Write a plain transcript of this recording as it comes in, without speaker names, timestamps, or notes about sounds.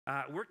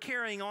We're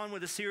carrying on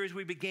with a series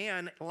we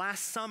began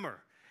last summer.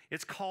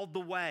 It's called The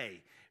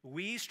Way.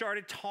 We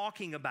started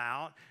talking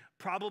about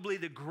probably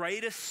the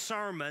greatest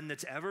sermon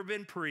that's ever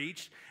been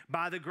preached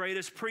by the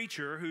greatest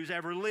preacher who's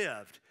ever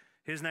lived.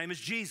 His name is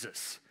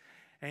Jesus.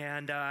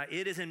 And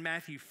it is in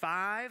Matthew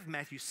 5,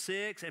 Matthew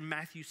 6, and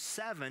Matthew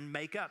 7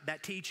 make up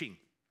that teaching.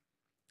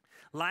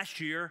 Last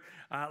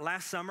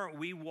summer,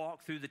 we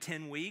walked through the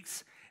 10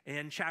 weeks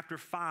in chapter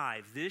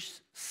 5.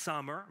 This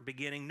summer,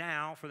 beginning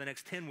now for the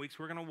next 10 weeks,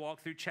 we're going to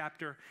walk through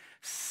chapter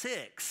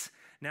 6.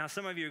 Now,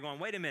 some of you are going,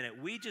 wait a minute,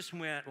 we just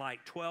went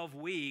like 12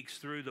 weeks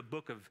through the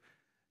book of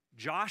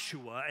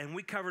Joshua, and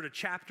we covered a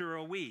chapter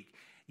a week.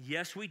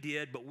 Yes, we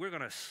did, but we're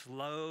going to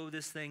slow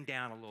this thing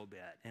down a little bit,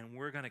 and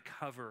we're going to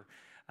cover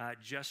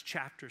just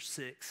chapter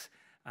 6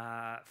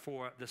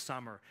 for the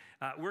summer.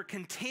 We're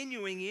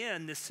continuing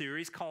in this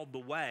series called The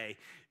Way.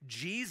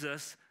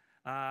 Jesus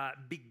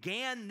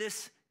began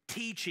this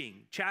teaching,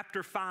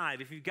 chapter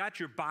 5. If you've got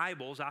your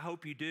Bibles, I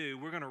hope you do.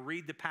 We're going to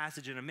read the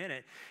passage in a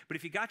minute. But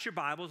if you got your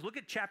Bibles, look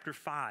at chapter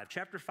 5.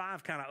 Chapter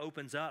 5 kind of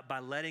opens up by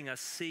letting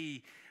us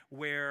see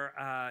where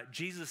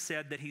Jesus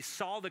said that he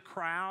saw the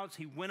crowds,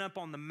 he went up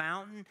on the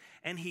mountain,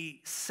 and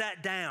he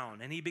sat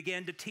down, and he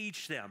began to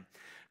teach them.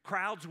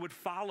 Crowds would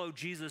follow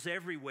Jesus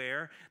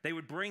everywhere. They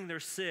would bring their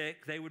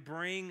sick. They would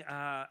bring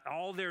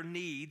all their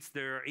needs,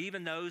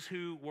 even those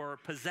who were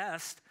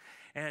possessed.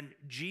 And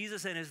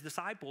Jesus and his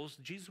disciples,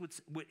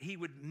 he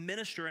would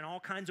minister in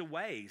all kinds of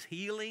ways,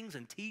 healings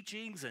and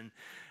teachings and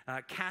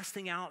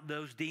casting out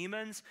those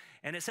demons.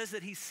 And it says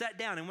that he sat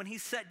down. And when he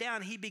sat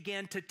down, he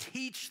began to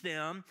teach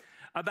them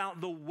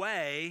about the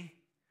way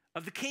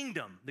of the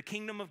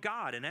kingdom of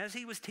God. And as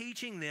he was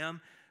teaching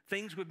them,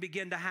 things would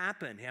begin to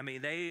happen.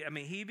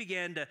 He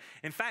began to,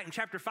 in fact, in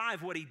chapter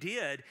 5, what he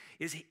did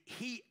is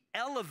he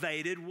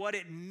elevated what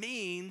it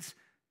means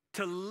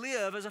to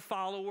live as a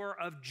follower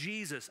of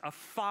Jesus, a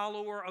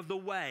follower of the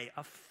way,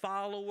 a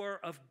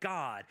follower of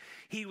God.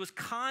 He was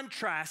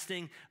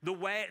contrasting the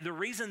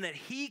reason that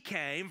he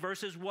came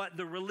versus what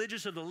the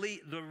religious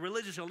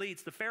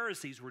elites, the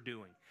Pharisees, were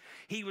doing.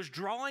 He was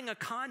drawing a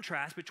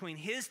contrast between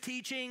his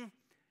teaching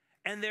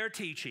and their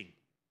teaching.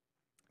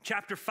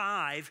 Chapter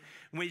 5,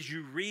 as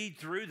you read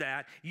through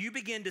that, you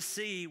begin to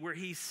see where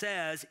he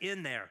says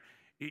in there,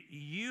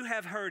 you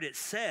have heard it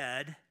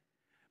said,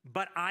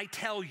 but I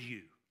tell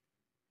you.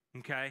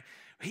 Okay?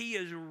 He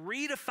is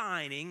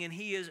redefining and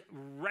he is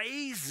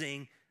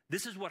raising,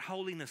 this is what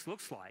holiness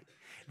looks like.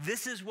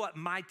 This is what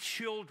my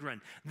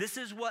children, this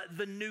is what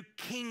the new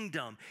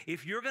kingdom,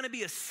 if you're going to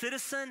be a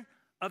citizen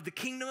of the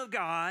kingdom of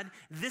God,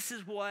 this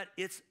is what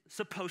it's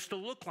supposed to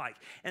look like.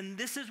 And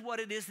this is what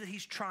it is that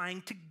he's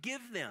trying to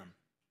give them.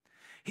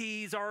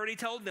 He's already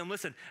told them,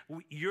 listen,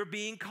 you're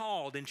being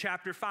called in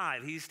chapter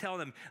 5. He's telling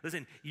them,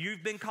 listen,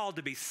 you've been called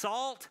to be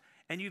salt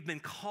and you've been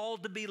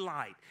called to be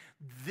light.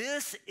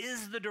 This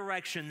is the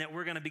direction that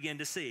we're going to begin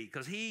to see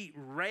because he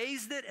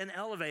raised it and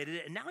elevated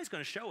it, and now he's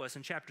going to show us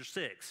in chapter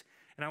 6.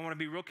 And I want to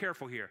be real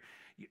careful here.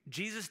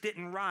 Jesus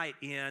didn't write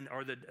in,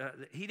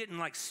 he didn't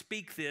like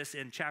speak this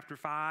in chapter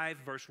 5,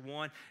 verse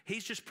 1.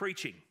 He's just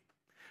preaching.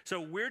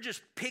 So we're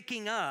just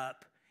picking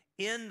up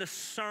in the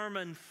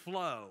sermon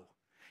flow.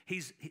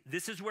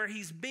 This is where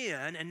he's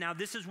been, and now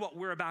this is what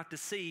we're about to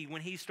see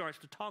when he starts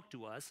to talk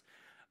to us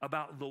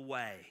about the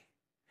way.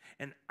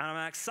 And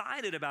I'm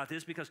excited about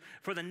this because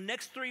for the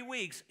next 3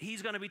 weeks,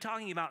 he's going to be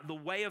talking about the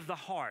way of the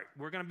heart.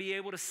 We're going to be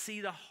able to see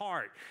the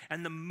heart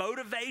and the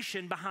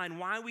motivation behind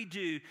why we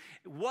do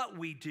what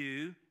we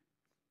do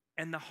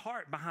and the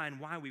heart behind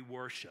why we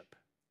worship.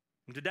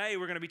 And today,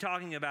 we're going to be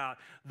talking about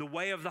the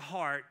way of the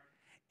heart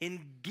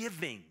in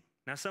giving.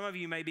 Now, some of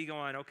you may be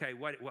going, okay,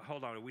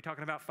 hold on, are we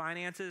talking about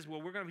finances?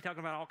 Well, we're going to be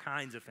talking about all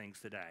kinds of things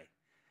today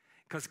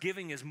because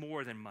giving is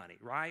more than money,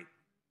 right?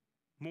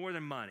 More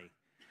than money.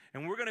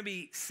 And we're going to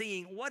be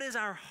seeing what is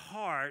our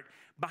heart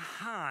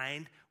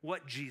behind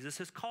what Jesus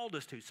has called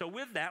us to. So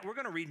with that, we're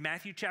going to read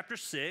Matthew chapter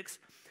 6,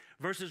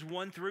 verses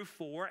 1 through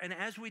 4. And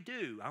as we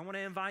do, I want to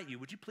invite you,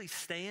 would you please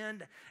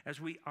stand as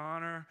we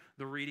honor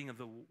the reading of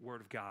the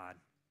Word of God?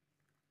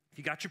 If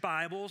you got your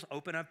Bibles,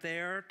 open up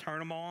there, turn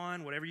them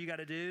on, whatever you got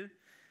to do.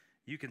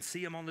 You can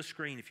see them on the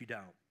screen if you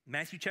don't.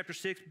 Matthew chapter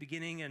 6,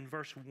 beginning in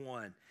verse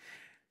 1.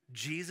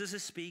 Jesus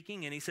is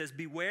speaking and he says,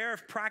 beware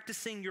of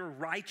practicing your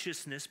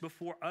righteousness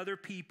before other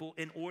people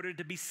in order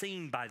to be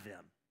seen by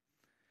them.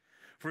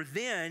 For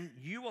then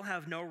you will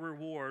have no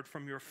reward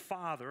from your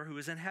Father who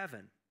is in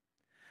heaven.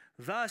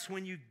 Thus,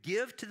 when you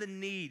give to the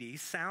needy,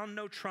 sound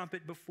no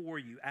trumpet before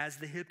you, as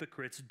the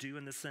hypocrites do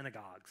in the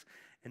synagogues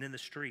and in the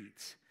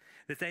streets,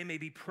 that they may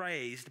be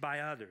praised by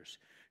others.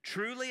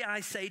 Truly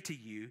I say to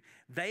you,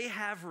 they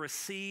have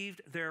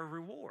received their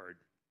reward.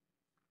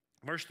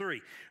 Verse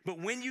 3, but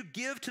when you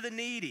give to the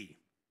needy,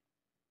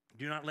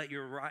 do not let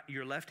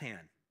your left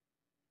hand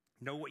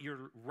know what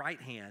your right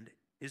hand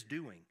is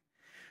doing,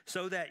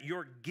 so that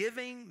your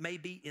giving may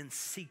be in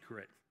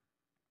secret,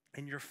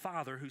 and your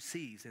Father who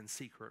sees in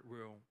secret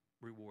will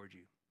reward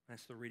you.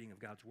 That's the reading of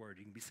God's word.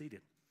 You can be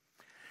seated.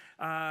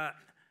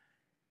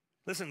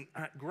 Listen,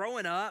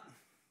 growing up,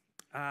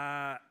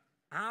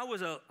 I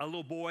was a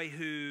little boy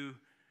who,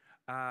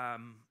 I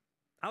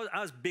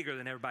was bigger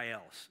than everybody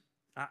else.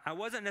 I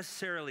wasn't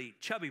necessarily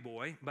chubby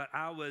boy, but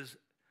I was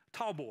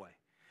tall boy.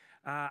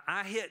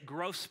 I hit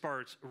growth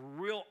spurts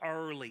real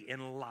early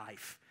in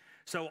life.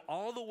 So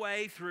all the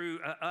way through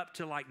up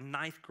to like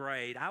ninth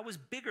grade, I was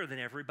bigger than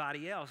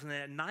everybody else. And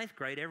then at ninth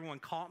grade, everyone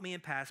caught me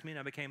and passed me, and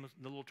I became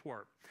the little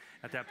twerp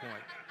at that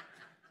point.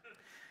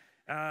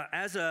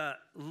 As a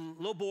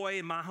little boy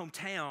in my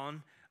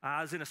hometown,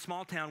 I was in a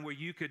small town where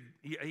you could,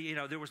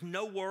 there was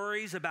no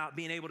worries about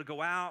being able to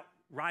go out,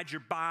 ride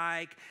your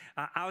bike.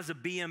 I was a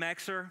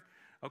BMXer.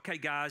 Okay,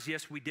 guys,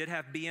 yes, we did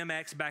have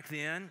BMX back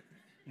then.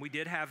 We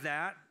did have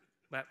that.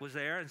 That was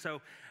there. And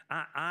so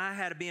I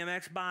had a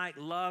BMX bike,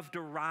 loved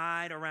to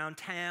ride around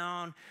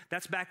town.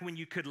 That's back when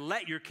you could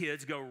let your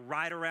kids go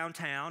right around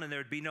town and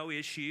there'd be no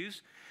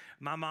issues.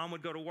 My mom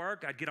would go to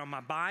work. I'd get on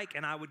my bike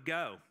and I would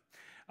go.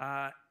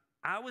 I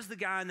was the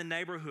guy in the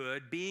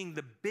neighborhood, being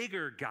the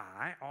bigger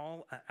guy.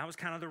 I was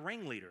kind of the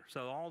ringleader.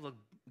 So all the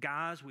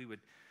guys, we would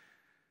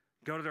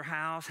go to their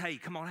house. Hey,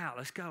 come on out.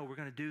 Let's go. We're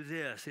going to do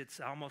this. It's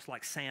almost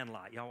like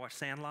Sandlot. Y'all watch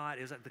Sandlot?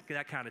 Is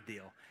that kind of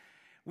deal?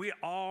 We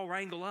all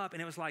wrangle up,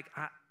 and it was like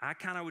I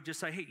kind of would just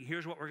say, hey,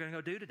 here's what we're going to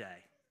go do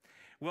today.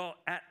 Well,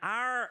 at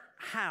our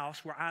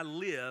house where I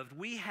lived,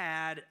 we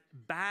had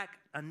back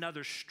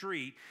another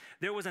street.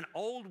 There was an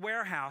old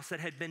warehouse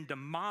that had been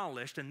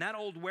demolished, and that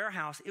old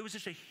warehouse, it was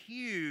just a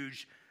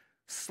huge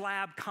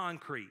slab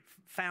concrete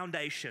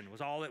foundation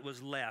was all that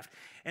was left.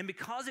 And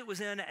because it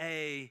was in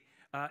a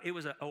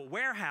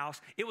warehouse,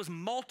 it was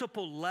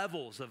multiple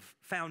levels of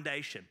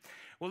foundation.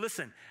 Well,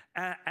 listen,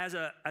 as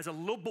a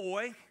little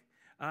boy,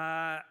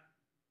 kind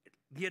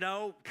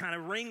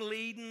of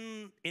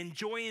ringleading,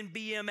 enjoying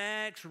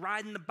BMX,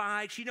 riding the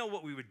bikes. You know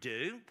what we would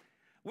do.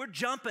 We're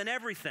jumping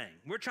everything.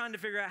 We're trying to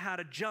figure out how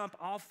to jump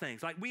off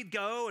things. Like we'd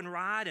go and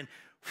ride and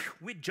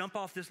we'd jump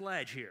off this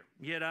ledge here.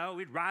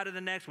 We'd ride to the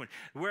next one.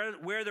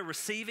 Where the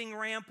receiving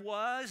ramp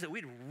was,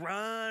 we'd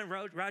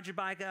ride your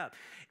bike up.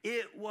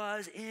 It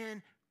was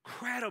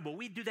incredible.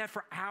 We'd do that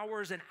for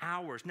hours and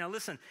hours. Now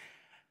listen,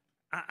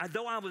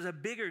 though I was a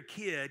bigger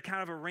kid,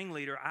 kind of a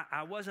ringleader,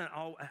 I wasn't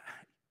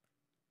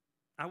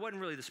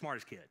really the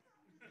smartest kid,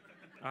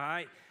 all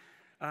right?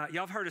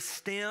 Y'all have heard of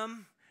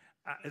STEM?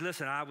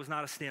 Listen, I was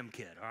not a STEM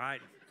kid, all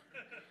right?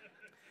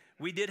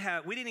 We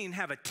didn't even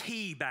have a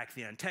T back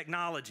then,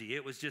 technology.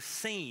 It was just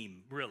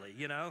SEAM, really,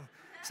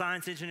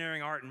 science,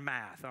 engineering, art, and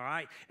math, all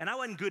right? And I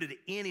wasn't good at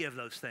any of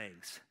those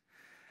things.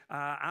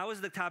 I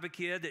was the type of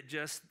kid that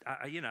just,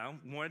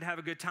 wanted to have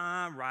a good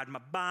time, ride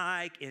my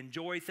bike,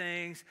 enjoy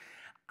things.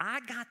 I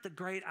got the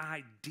great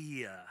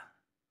idea.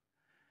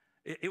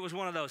 It was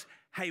one of those,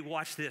 hey,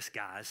 watch this,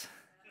 guys,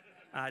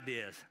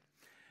 ideas.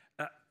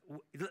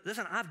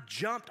 Listen, I've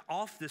jumped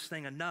off this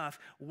thing enough.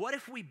 What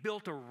if we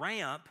built a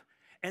ramp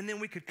and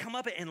then we could come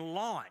up it and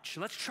launch?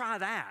 Let's try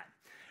that.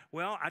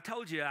 Well, I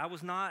told you I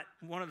was not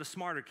one of the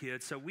smarter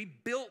kids, so we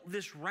built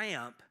this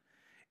ramp,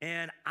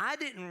 and I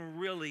didn't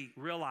really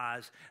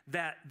realize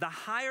that the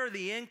higher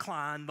the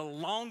incline, the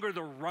longer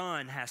the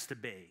run has to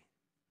be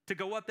to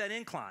go up that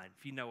incline,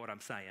 if you know what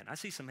I'm saying. I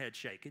see some heads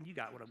shaking. You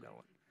got what I'm going.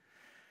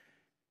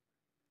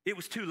 It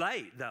was too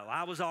late, though.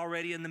 I was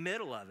already in the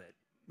middle of it.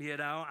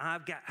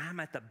 I'm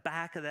at the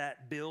back of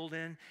that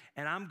building,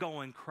 and I'm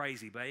going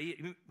crazy. But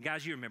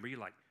guys, you remember, you're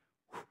like,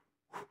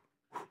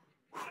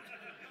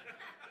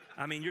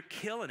 I mean, you're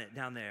killing it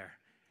down there.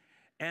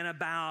 And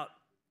about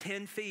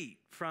 10 feet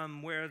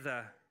from where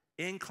the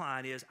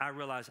incline is, I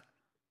realized,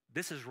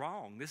 this is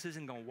wrong. This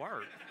isn't going to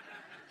work.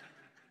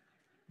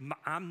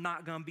 I'm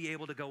not going to be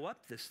able to go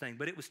up this thing.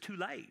 But it was too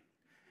late.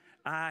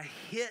 I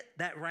hit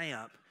that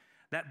ramp.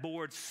 That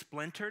board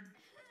splintered.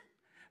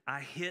 I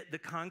hit the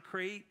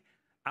concrete.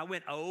 I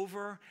went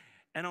over.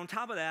 And on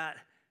top of that,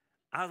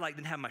 I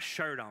didn't have my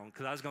shirt on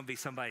because I was going to be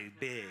somebody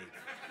big.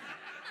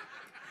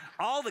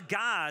 All the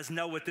guys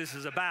know what this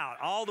is about.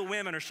 All the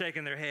women are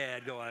shaking their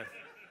head going,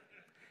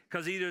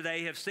 because either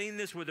they have seen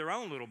this with their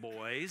own little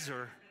boys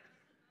or,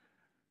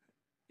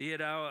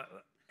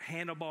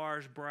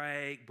 handlebars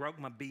break, broke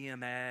my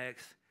BMX,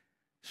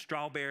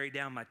 strawberry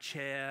down my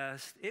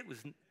chest. It was,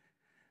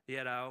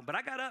 but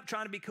I got up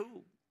trying to be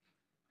cool.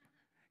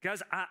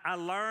 Guys, I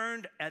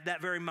learned at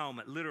that very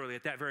moment, literally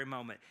at that very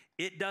moment,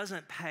 it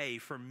doesn't pay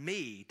for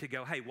me to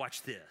go, hey,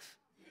 watch this.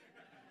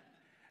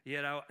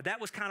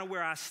 That was kind of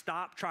where I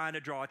stopped trying to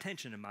draw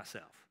attention to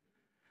myself.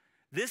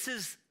 This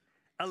is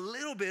a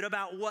little bit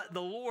about what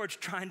the Lord's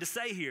trying to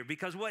say here,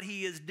 because what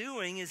he is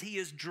doing is he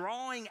is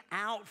drawing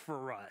out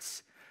for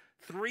us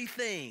three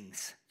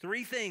things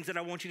that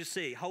I want you to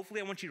see.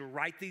 Hopefully, I want you to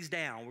write these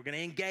down. We're going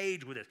to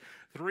engage with this.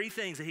 Three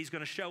things that he's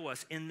going to show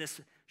us in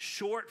this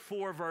short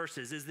 4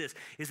 verses is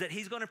that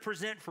he's going to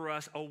present for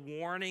us a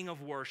warning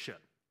of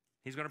worship.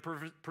 He's going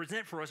to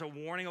present for us a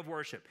warning of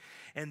worship.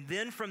 And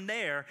then from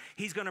there,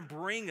 he's going to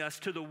bring us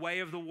to the way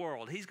of the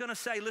world. He's going to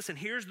say, listen,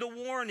 here's the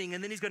warning,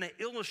 and then he's going to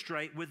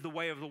illustrate with the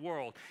way of the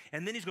world.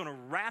 And then he's going to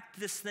wrap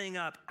this thing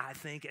up, I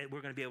think, and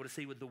we're going to be able to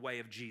see with the way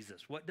of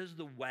Jesus. What does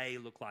the way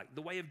look like?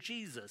 The way of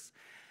Jesus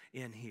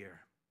in here.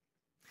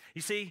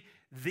 You see,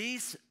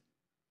 these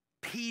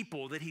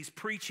people that he's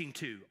preaching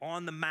to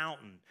on the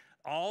mountain,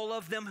 all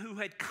of them who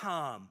had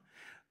come,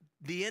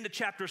 the end of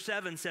chapter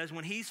 7 says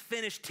when he's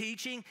finished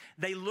teaching,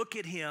 they look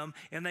at him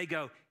and they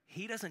go,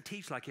 he doesn't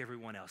teach like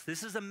everyone else.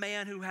 This is a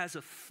man who has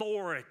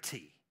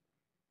authority.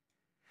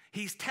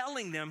 He's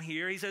telling them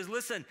here, he says,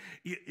 listen,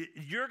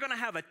 you're going to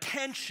have a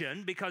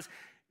tension because,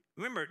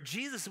 remember,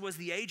 Jesus was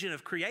the agent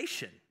of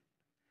creation.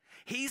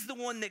 He's the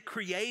one that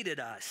created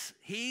us.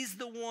 He's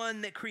the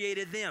one that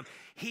created them.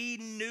 He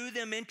knew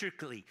them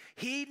intricately.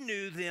 He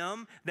knew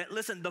them that,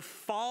 listen, the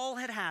fall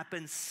had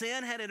happened.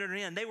 Sin had entered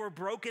in. They were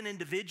broken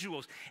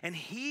individuals. And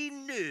he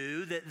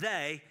knew that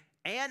they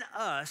and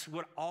us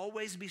would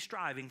always be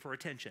striving for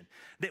attention.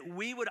 That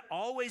we would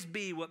always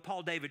be what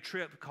Paul David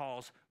Tripp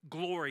calls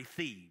glory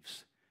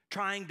thieves,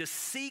 trying to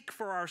seek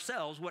for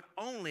ourselves what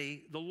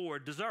only the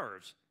Lord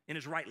deserves and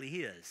is rightly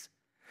his.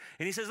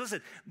 And he says,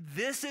 listen,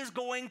 this is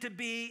going to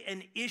be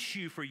an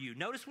issue for you.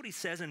 Notice what he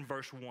says in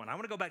verse 1. I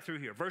want to go back through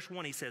here. Verse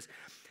 1, he says,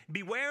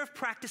 beware of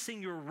practicing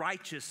your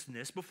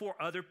righteousness before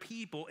other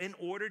people in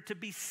order to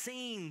be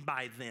seen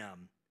by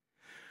them.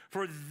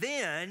 For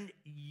then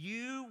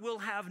you will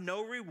have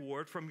no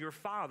reward from your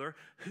Father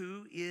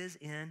who is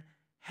in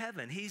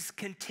heaven. He's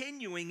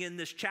continuing in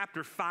this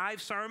chapter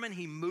 5 sermon.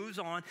 He moves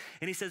on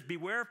and he says,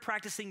 beware of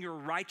practicing your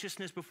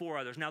righteousness before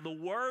others. Now, the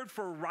word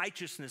for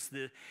righteousness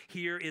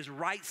here is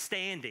right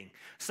standing.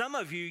 Some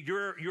of you,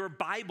 your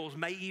Bibles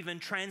may even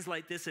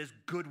translate this as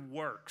good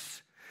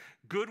works.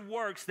 Good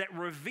works that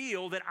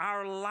reveal that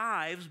our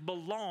lives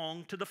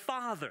belong to the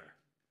Father.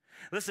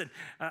 Listen,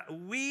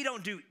 we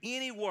don't do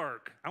any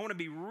work. I want to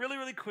be really,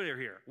 really clear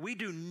here. We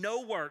do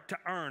no work to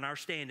earn our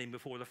standing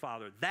before the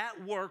Father.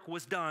 That work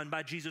was done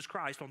by Jesus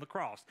Christ on the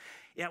cross.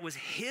 It was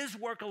his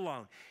work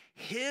alone.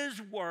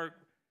 His work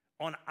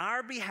on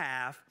our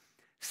behalf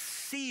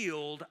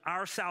sealed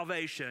our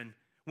salvation.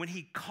 When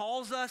he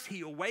calls us,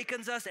 he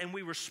awakens us, and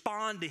we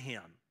respond to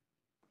him.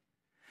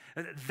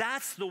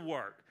 That's the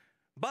work.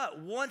 But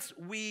once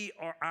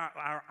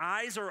our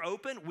eyes are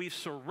open, we've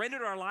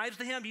surrendered our lives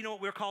to him, do you know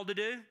what we're called to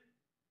do?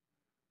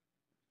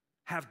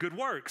 Have good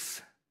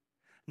works,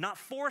 not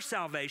for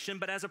salvation,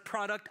 but as a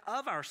product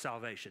of our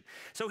salvation.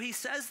 So he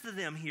says to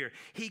them here,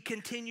 he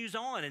continues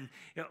on, and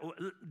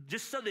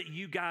just so that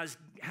you guys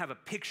have a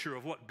picture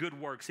of what good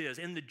works is,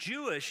 in the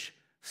Jewish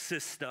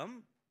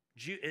system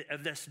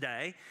of this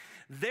day,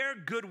 their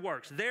good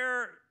works,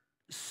 their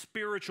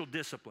spiritual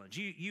disciplines.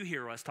 You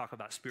hear us talk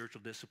about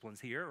spiritual disciplines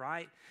here,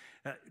 right?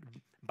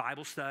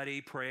 Bible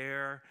study,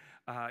 prayer,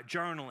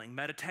 journaling,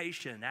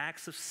 meditation,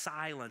 acts of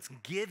silence,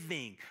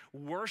 giving,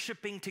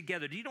 worshiping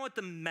together. Do you know what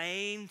the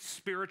main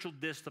spiritual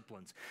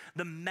disciplines,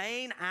 the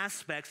main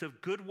aspects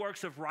of good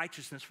works of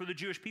righteousness for the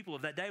Jewish people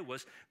of that day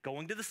was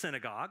going to the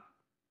synagogue,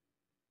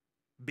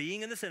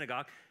 being in the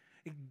synagogue,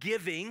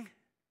 giving,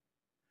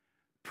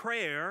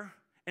 prayer,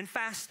 and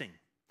fasting.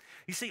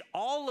 You see,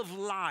 all of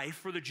life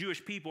for the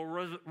Jewish people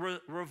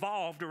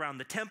revolved around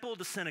the temple,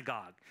 the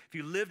synagogue. If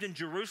you lived in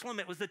Jerusalem,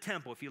 it was the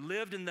temple. If you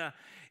lived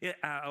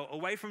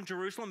away from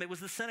Jerusalem, it was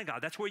the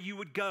synagogue. That's where you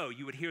would go.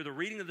 You would hear the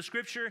reading of the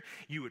scripture.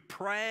 You would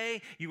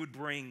pray. You would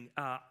bring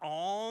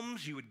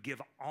alms. You would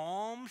give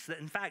alms.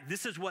 In fact,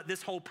 this is what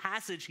this whole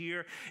passage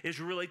here is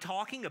really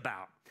talking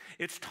about.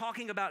 It's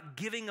talking about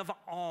giving of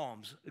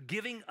alms,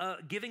 giving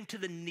to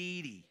the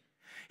needy.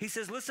 He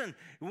says, listen,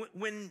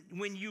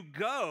 when you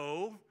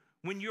go,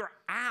 when you're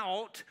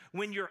out,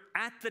 when you're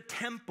at the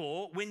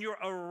temple, when you're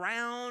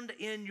around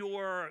in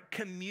your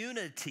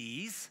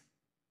communities,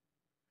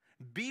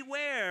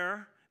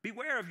 beware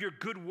of your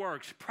good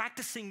works,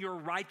 practicing your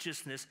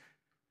righteousness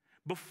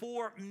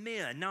before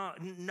men. Now,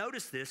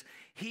 notice this.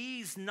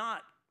 He's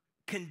not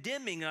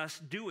condemning us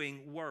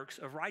doing works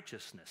of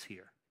righteousness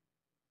here.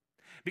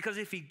 Because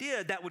if he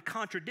did, that would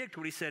contradict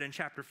what he said in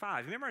chapter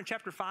 5. Remember in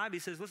chapter 5, he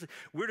says, listen,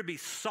 we're to be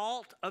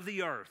salt of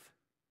the earth.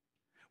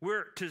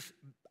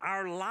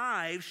 Our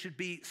lives should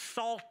be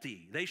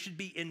salty. They should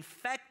be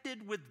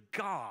infected with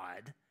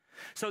God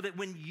so that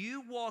when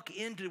you walk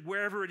into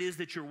wherever it is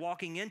that you're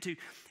walking into,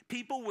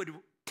 people would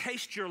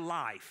taste your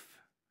life,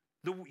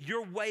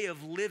 your way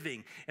of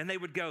living, and they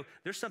would go,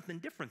 there's something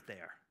different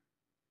there.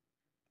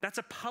 That's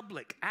a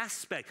public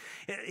aspect.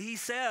 He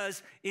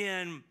says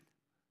in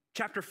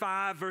chapter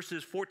 5,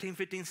 verses 14,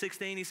 15,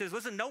 16, he says,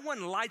 listen, no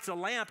one lights a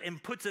lamp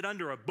and puts it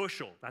under a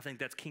bushel. I think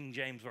that's King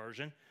James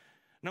Version.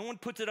 No one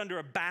puts it under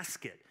a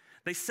basket.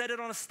 They set it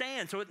on a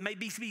stand so it may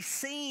be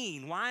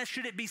seen. Why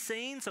should it be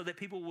seen? So that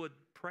people would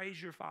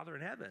praise your Father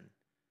in heaven.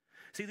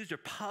 See, these are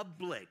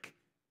public.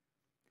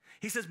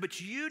 He says, but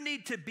you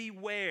need to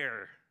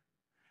beware.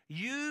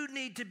 You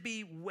need to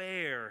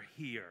beware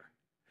here.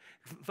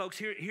 Folks,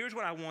 here's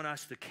what I want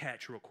us to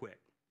catch real quick.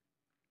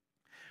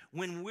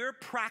 When we're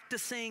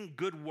practicing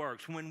good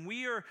works, when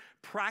we are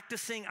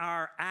practicing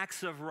our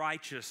acts of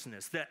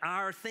righteousness, that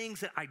are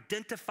things that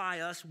identify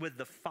us with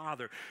the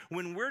Father,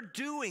 when we're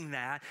doing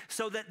that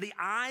so that the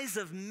eyes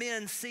of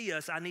men see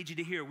us, I need you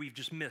to hear we've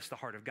just missed the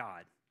heart of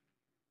God.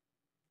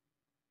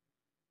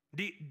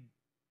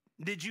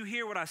 Did you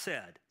hear what I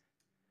said?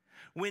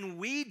 when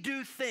we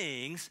do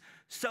things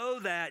so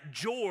that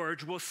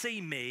George will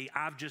see me,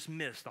 I've just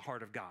missed the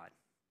heart of God.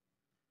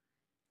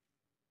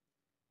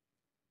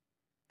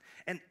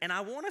 And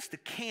I want us to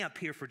camp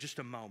here for just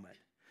a moment.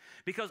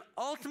 Because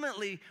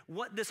ultimately,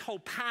 what this whole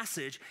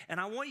passage, and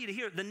I want you to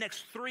hear, the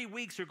next 3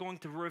 weeks are going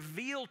to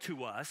reveal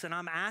to us, and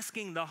I'm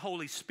asking the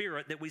Holy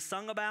Spirit that we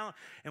sung about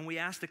and we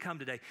asked to come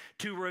today,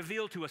 to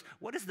reveal to us,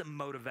 what is the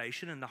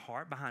motivation and the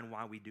heart behind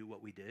why we do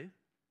what we do?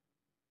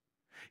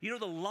 You know,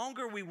 the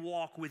longer we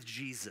walk with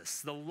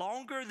Jesus, the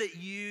longer that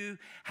you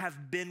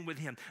have been with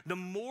him, the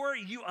more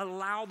you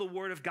allow the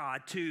Word of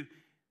God to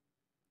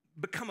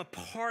become a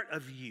part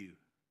of you.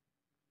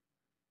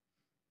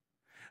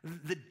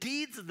 The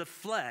deeds of the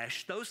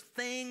flesh, those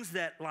things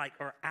that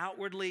are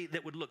outwardly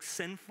that would look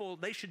sinful,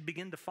 they should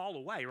begin to fall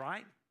away,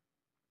 right?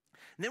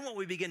 And then what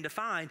we begin to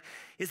find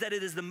is that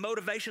it is the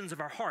motivations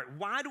of our heart.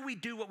 Why do we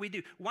do what we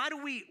do? Why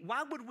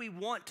would we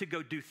want to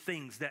go do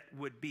things that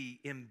would be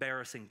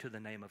embarrassing to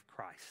the name of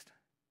Christ?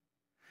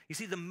 You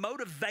see, the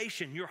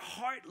motivation, your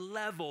heart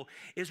level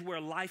is where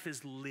life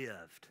is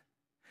lived.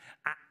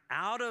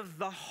 Out of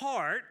the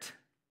heart,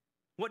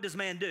 what does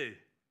man do?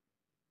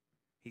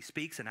 He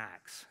speaks and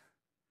acts.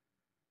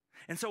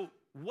 And so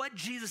what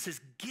Jesus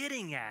is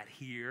getting at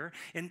here,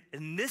 and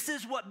this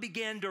is what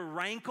began to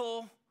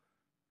rankle,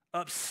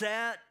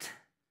 upset,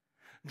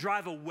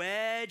 drive a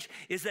wedge,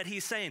 is that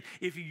he's saying,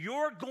 if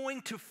you're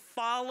going to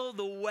follow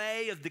the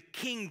way of the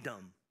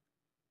kingdom,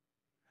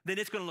 then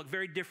it's going to look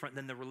very different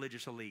than the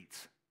religious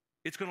elites.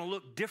 It's going to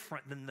look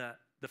different than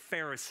the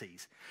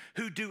Pharisees,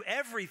 who do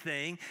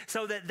everything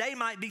so that they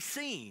might be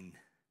seen.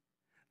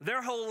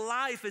 Their whole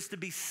life is to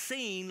be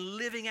seen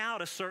living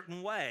out a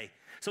certain way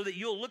so that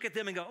you'll look at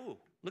them and go, oh,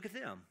 look at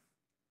them.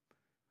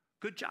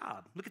 Good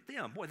job. Look at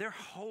them. Boy, they're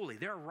holy.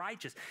 They're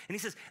righteous. And he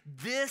says,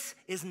 this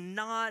is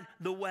not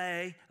the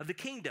way of the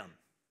kingdom.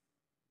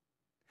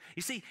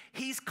 You see,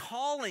 he's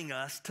calling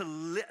us to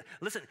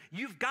listen,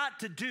 you've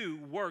got to do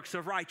works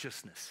of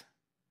righteousness.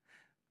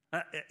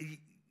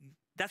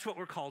 That's what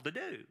we're called to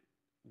do.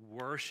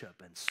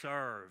 Worship and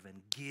serve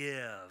and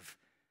give,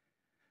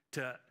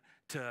 to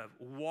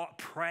walk,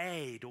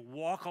 pray, to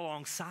walk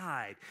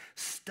alongside,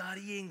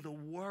 studying the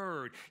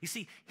Word. You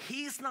see,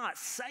 he's not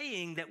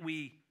saying that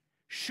we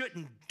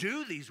shouldn't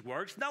do these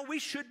works. No, we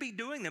should be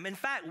doing them. In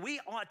fact, we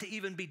ought to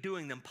even be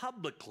doing them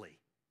publicly.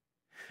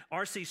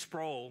 R.C.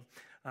 Sproul,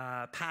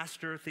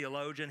 pastor,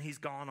 theologian, he's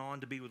gone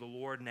on to be with the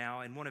Lord now.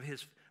 In one of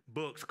his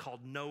books called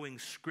Knowing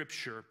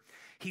Scripture,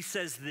 he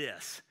says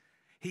this.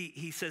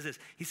 He says this.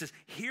 He says,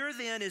 here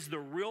then is the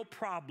real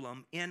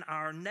problem in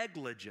our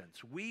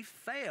negligence. We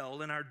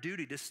fail in our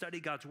duty to study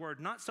God's Word,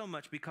 not so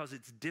much because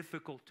it's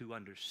difficult to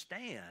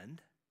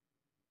understand,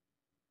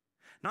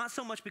 not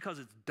so much because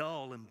it's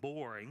dull and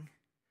boring,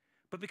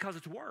 but because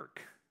it's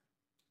work.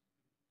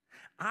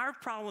 Our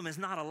problem is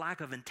not a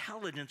lack of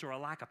intelligence or a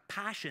lack of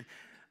passion.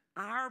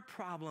 Our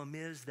problem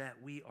is that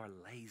we are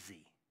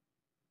lazy.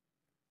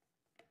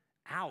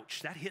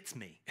 Ouch, that hits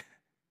me.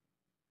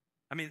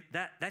 I mean,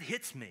 that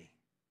hits me.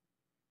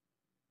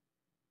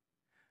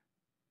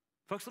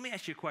 Folks, let me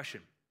ask you a question.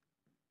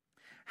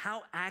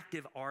 How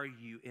active are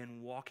you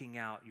in walking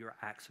out your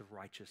acts of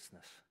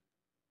righteousness?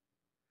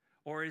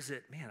 Or is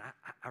it, man,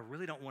 I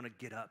really don't want to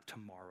get up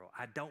tomorrow.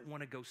 I don't want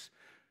to go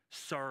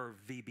serve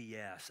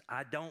VBS.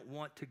 I don't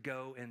want to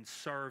go and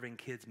serve in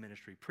kids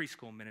ministry,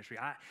 preschool ministry.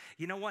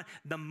 You know what?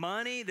 The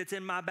money that's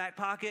in my back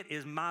pocket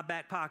is my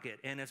back pocket,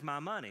 and it's my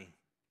money.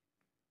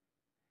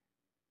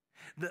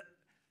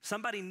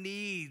 Somebody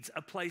needs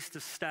a place to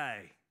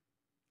stay.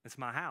 It's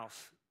my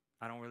house.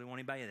 I don't really want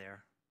anybody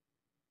there.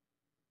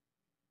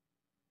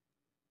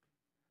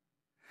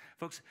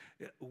 Folks,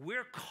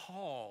 we're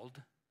called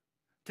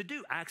to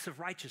do acts of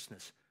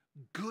righteousness,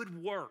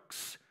 good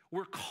works.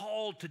 We're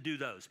called to do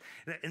those.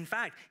 In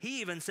fact,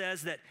 he even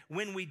says that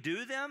when we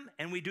do them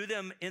and we do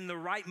them in the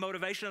right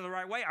motivation, in the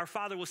right way, our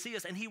Father will see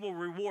us and he will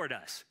reward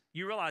us.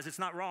 You realize it's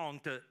not wrong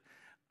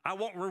I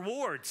want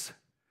rewards.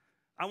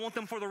 I want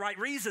them for the right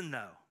reason,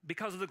 though,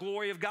 because of the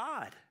glory of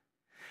God.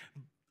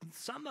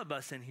 Some of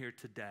us in here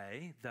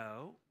today,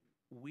 though,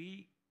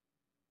 we're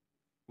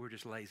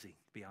just lazy,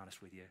 to be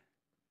honest with you.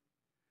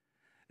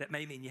 That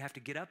may mean you have to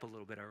get up a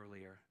little bit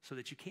earlier so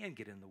that you can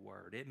get in the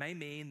Word. It may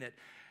mean that,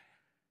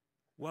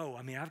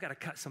 I've got to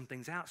cut some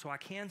things out so I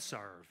can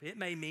serve. It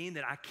may mean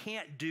that I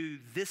can't do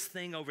this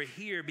thing over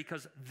here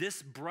because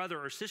this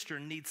brother or sister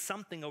needs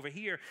something over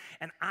here,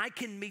 and I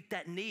can meet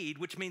that need,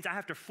 which means I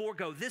have to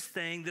forego this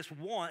thing, this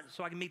want,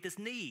 so I can meet this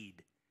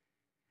need.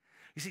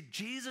 You see,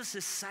 Jesus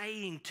is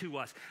saying to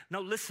us,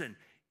 no, listen,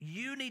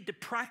 you need to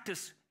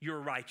practice your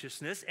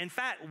righteousness. In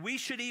fact, we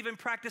should even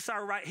practice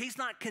our right. He's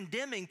not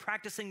condemning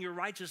practicing your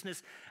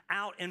righteousness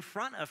out in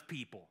front of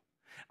people.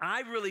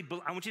 I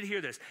want you to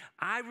hear this.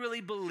 I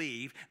really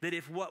believe that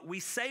if what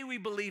we say we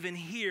believe in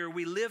here,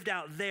 we lived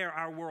out there,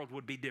 our world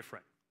would be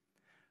different.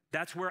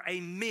 That's where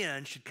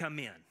amen should come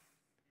in.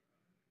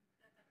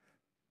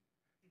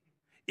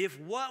 If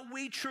what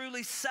we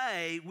truly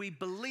say we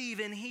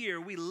believe in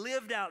here, we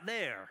lived out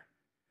there,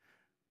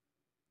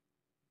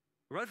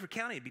 Rutherford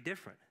County would be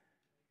different.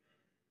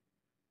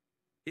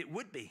 It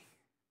would be.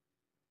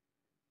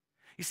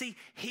 You see,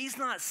 he's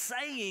not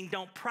saying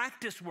don't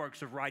practice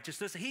works of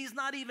righteousness. He's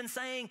not even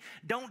saying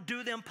don't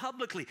do them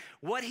publicly.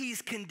 What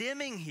he's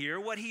condemning here,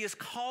 what he is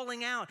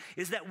calling out,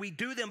 is that we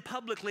do them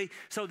publicly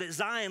so that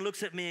Zion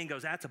looks at me and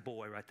goes, that's a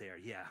boy right there.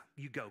 Yeah,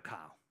 you go,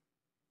 Kyle.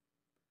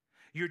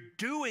 You're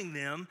doing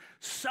them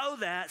so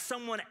that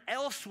someone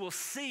else will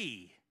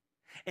see,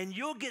 and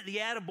you'll get the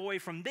attaboy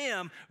from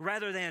them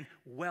rather than,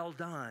 well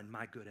done,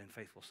 my good and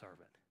faithful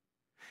servant.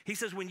 He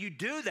says when you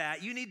do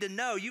that, you need to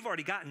know you've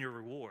already gotten your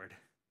reward.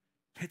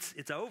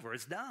 It's over.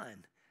 It's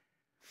done.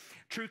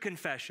 True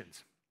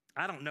confessions.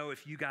 I don't know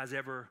if you guys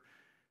ever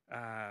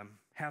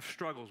have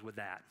struggles with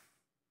that.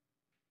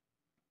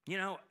 You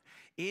know,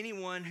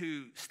 anyone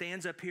who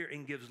stands up here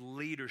and gives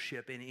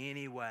leadership in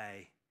any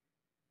way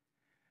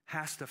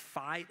has to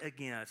fight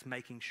against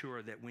making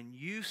sure that when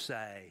you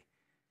say,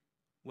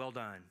 well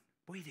done,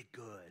 boy, you did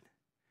good,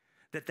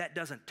 that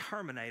doesn't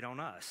terminate on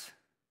us.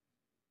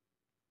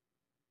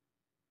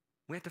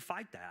 We have to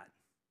fight that.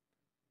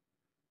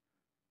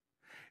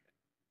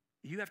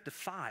 You have to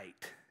fight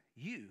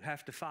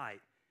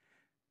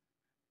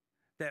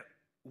that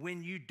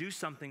when you do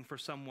something for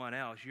someone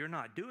else, you're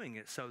not doing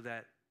it so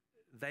that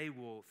they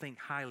will think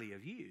highly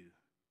of you.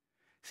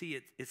 See,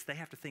 it's they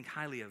have to think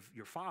highly of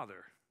your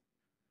Father.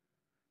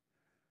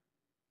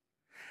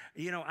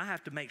 You know, I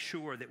have to make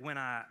sure that when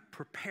I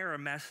prepare a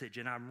message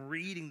and I'm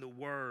reading the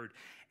word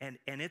and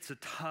it's a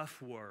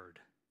tough word,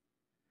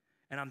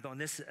 and I'm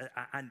going,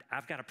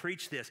 I've got to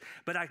preach this.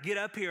 But I get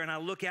up here and I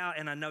look out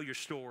and I know your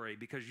story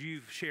because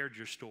you've shared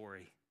your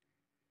story.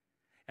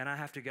 And I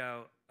have to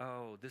go,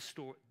 oh, this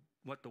story,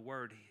 what the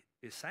word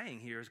is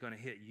saying here is going to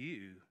hit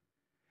you.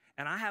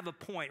 And I have a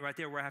point right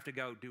there where I have to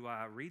go, do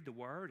I read the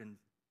word and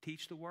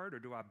teach the word, or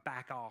do I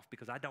back off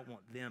because I don't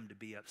want them to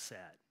be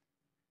upset?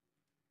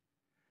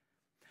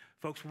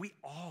 Folks, we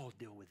all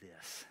deal with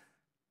this.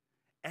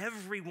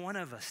 Every one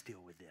of us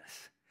deal with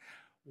this.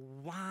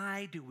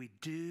 Why do we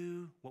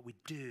do what we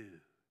do?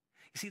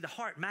 You see, the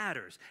heart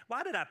matters.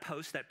 Why did I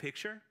post that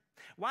picture?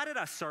 Why did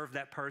I serve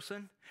that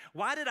person?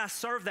 Why did I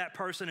serve that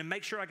person and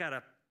make sure I got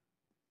a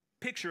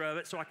picture of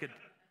it so I could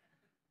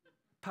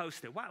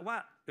post it?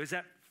 Why? Is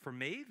that for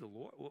me, the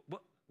Lord?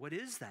 What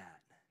is that?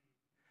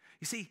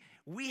 You see,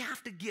 we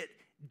have to get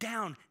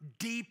down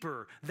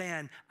deeper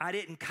than I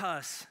didn't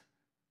cuss.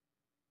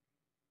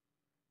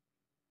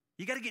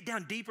 You got to get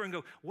down deeper and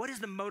go, what is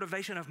the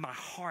motivation of my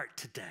heart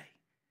today?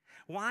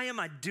 Why am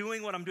I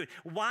doing what I'm doing?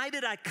 Why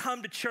did I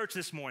come to church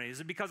this morning? Is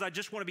it because I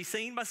just want to be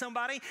seen by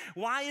somebody?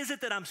 Why is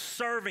it that I'm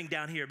serving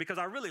down here? Because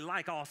I really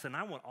like Austin.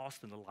 I want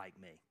Austin to like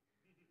me.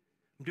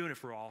 I'm doing it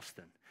for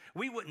Austin.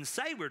 We wouldn't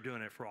say we're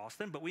doing it for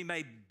Austin, but we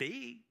may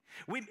be.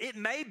 It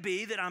may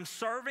be that I'm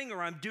serving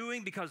or I'm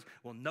doing because,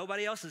 well,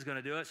 nobody else is going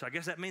to do it, so I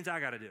guess that means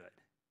I got to do it.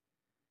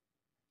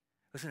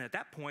 Listen, at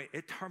that point,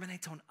 it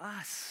terminates on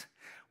us.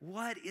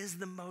 What is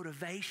the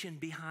motivation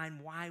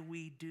behind why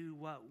we do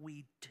what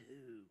we do?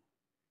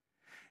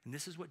 And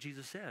this is what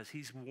Jesus says.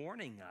 He's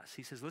warning us.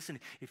 He says,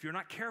 listen, if you're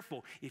not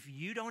careful, if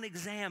you don't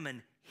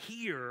examine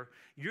here,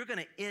 you're going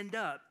to end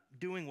up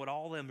doing what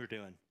all of them are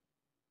doing.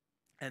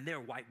 And they're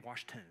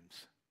whitewashed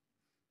tombs.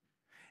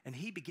 And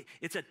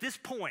it's at this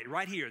point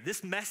right here,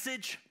 this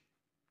message,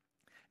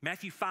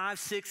 Matthew 5,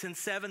 6, and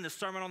 7, the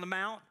Sermon on the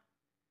Mount,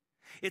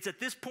 it's at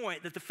this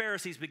point that the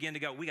Pharisees begin to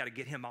go, we got to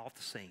get him off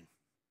the scene.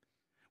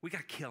 We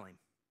got to kill him.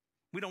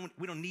 We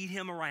don't need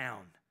him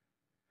around.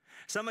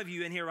 Some of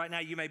you in here right now,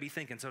 you may be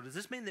thinking, so does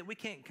this mean that we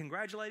can't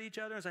congratulate each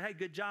other and say, hey,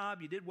 good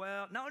job, you did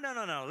well?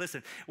 No.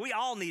 Listen, we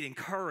all need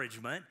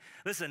encouragement.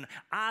 Listen,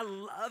 I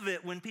love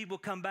it when people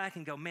come back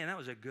and go, man, that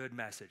was a good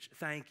message.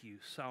 Thank you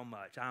so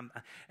much.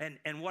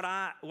 And what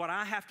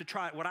I have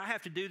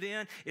to do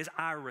then is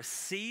I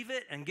receive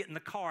it and get in the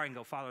car and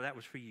go, Father, that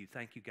was for you.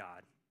 Thank you,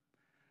 God.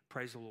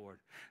 Praise the Lord.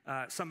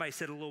 Somebody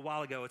said a little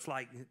while ago, it's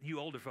like, you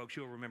older folks,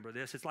 you'll remember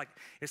this. It's like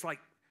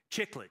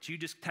chiclets. You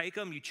just take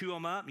them, you chew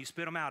them up, and you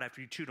spit them out after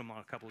you chewed them on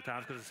a couple of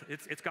times because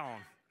it's gone.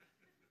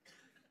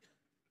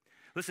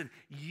 Listen,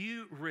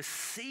 you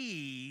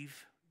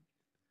receive,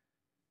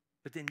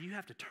 but then you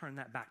have to turn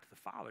that back to the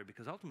Father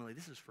because ultimately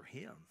this is for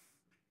him.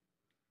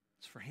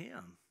 It's for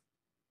him.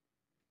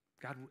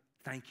 God,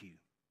 thank you.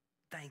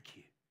 Thank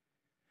you.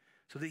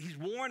 So that he's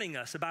warning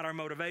us about our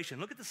motivation.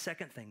 Look at the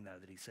second thing, though,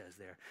 that he says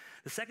there.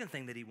 The second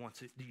thing that he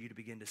wants you to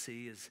begin to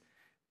see is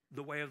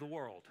the way of the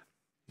world.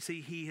 You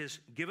see, he has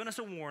given us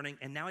a warning,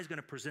 and now he's going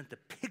to present the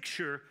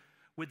picture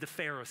with the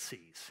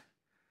Pharisees.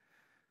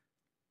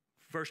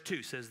 Verse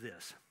 2 says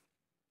this.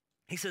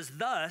 He says,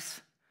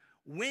 thus,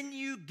 when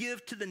you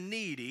give to the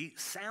needy,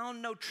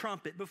 sound no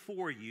trumpet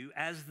before you,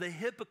 as the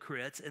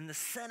hypocrites in the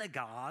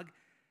synagogue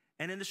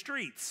and in the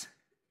streets,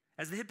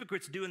 as the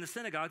hypocrites do in the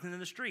synagogues and in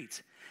the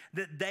streets,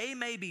 that they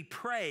may be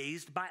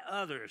praised by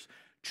others.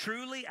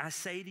 Truly, I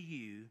say to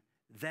you,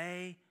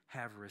 they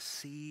have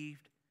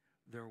received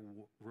their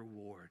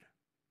reward.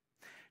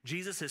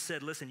 Jesus has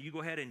said, listen, you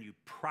go ahead and you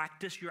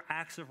practice your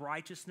acts of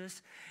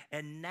righteousness.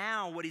 And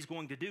now what he's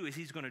going to do is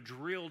he's going to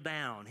drill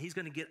down. He's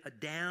going to get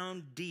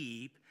down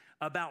deep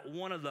about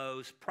one of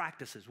those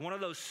practices, one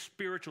of those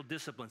spiritual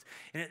disciplines.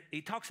 And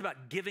he talks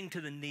about giving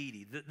to the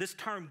needy. This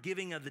term,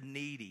 giving of the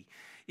needy,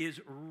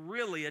 is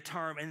really a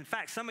term. And in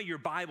fact, some of your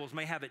Bibles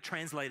may have it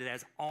translated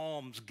as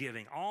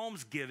almsgiving.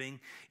 Almsgiving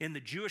in the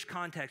Jewish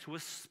context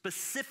was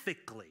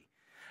specifically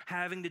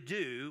having to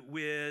do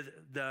with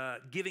the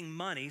giving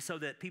money so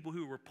that people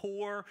who were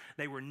poor,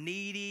 they were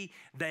needy,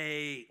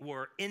 they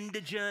were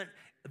indigent,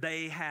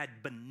 they had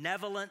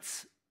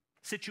benevolence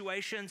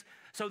situations,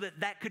 so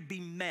that could be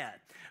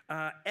met.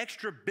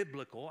 Extra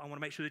biblical, I want to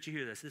make sure that you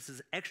hear this. This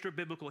is extra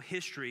biblical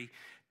history,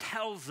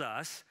 tells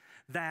us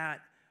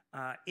that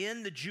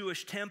in the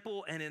Jewish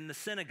temple and in the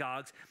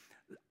synagogues,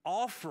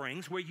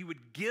 offerings where you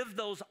would give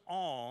those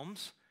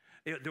alms,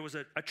 there was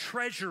a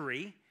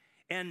treasury,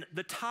 and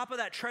the top of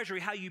that treasury,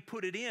 how you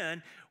put it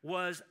in,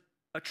 was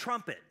a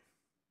trumpet,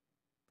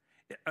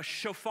 a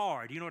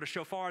shofar. Do you know what a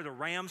shofar is? The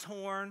ram's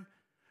horn.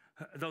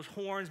 Those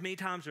horns many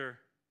times are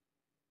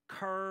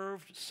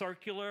curved,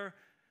 circular.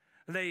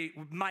 They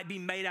might be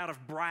made out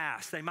of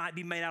brass. They might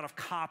be made out of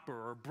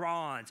copper or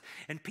bronze.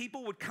 And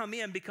people would come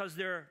in because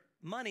their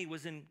money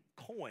was in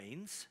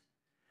coins.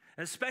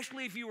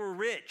 Especially if you were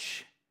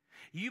rich,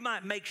 you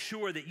might make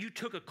sure that you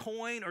took a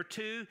coin or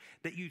two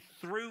that you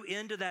threw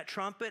into that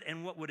trumpet,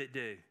 and what would it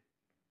do?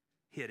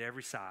 Hit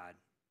every side,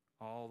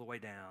 all the way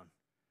down.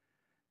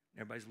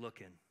 Everybody's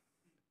looking.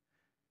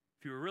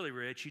 If you were really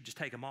rich, you'd just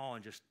take them all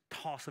and just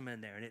toss them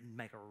in there, and it'd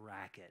make a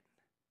racket.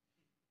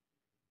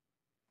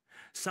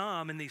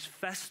 Some, in these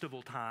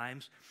festival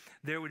times,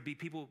 there would be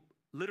people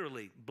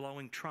literally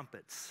blowing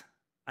trumpets,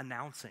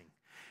 announcing.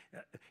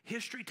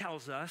 History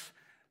tells us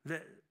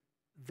that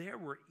there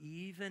were,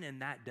 even in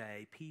that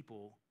day,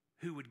 people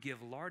who would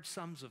give large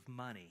sums of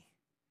money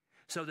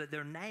so that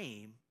their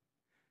name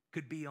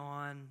could be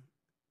on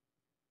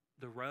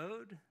the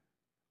road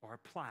or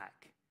a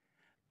plaque.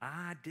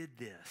 I did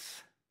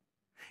this.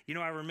 You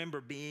know, I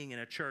remember being in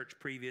a church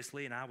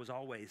previously, and I was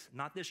always,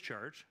 not this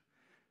church,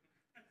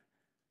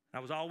 I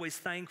was always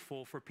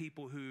thankful for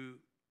people who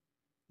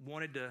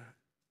wanted to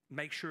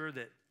make sure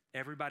that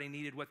everybody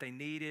needed what they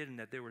needed and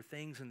that there were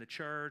things in the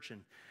church.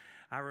 And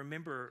I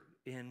remember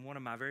in one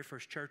of my very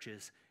first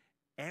churches,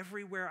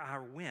 everywhere I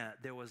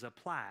went, there was a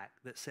plaque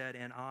that said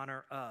in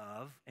honor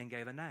of and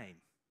gave a name.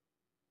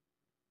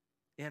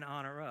 In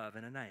honor of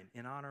and a name.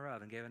 In honor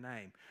of and gave a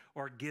name.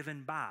 Or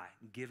given by,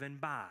 given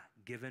by,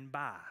 given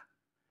by.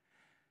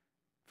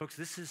 Folks,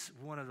 this is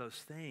one of those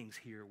things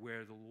here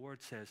where the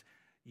Lord says,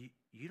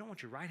 you don't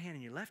want your right hand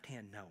and your left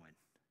hand knowing.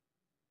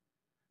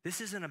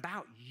 This isn't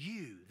about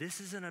you. This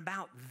isn't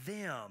about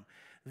them.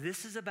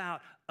 This is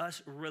about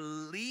us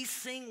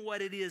releasing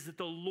what it is that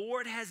the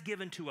Lord has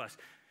given to us.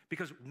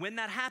 Because when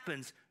that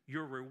happens,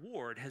 your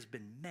reward has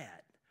been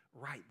met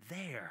right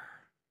there.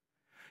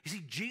 You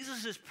see,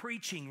 Jesus is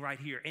preaching right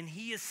here, and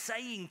he is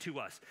saying to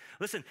us,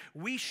 listen,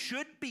 we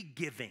should be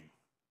giving.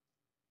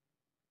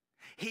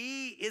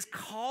 He is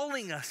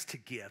calling us to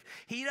give.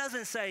 He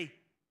doesn't say,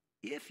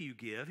 if you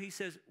give, he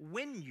says,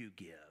 when you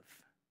give.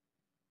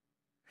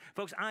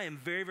 Folks, I am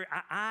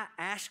I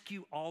ask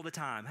you all the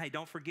time, hey,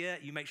 don't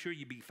forget, you make sure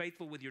you be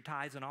faithful with your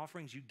tithes and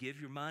offerings. You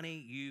give your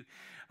money.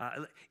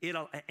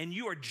 And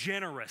you are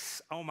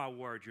generous. Oh, my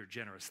word, you're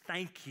generous.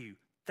 Thank you,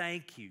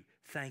 thank you,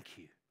 thank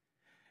you.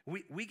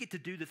 We get to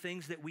do the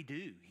things that we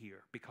do here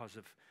because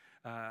of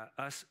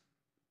us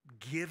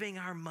giving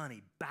our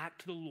money back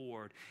to the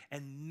Lord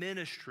and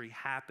ministry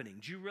happening.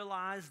 Do you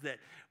realize that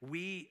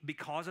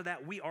because of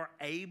that, we are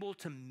able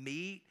to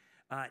meet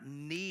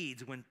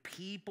needs when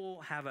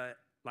people have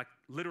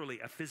literally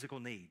a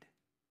physical need?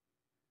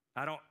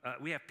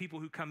 We have people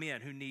who come in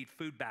who need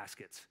food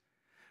baskets.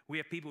 We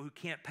have people who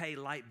can't pay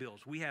light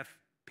bills. We have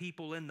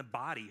people in the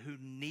body who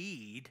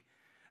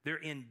they're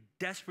in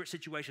desperate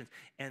situations,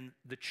 and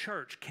the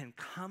church can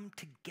come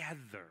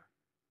together.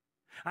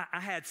 I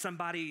had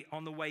somebody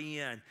on the way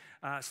in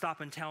stop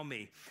and tell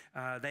me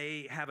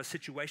they have a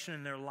situation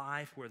in their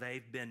life where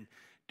they've been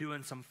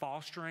doing some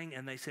fostering,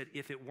 and they said,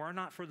 if it were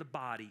not for the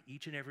body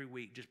each and every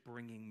week just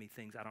bringing me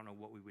things, I don't know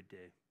what we would do.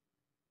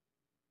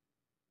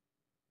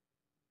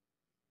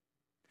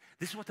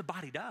 This is what the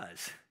body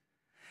does.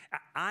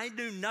 I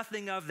do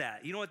nothing of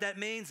that. You know what that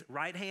means?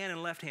 Right hand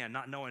and left hand,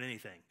 not knowing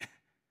anything.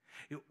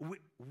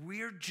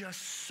 We're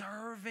just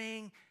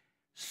serving,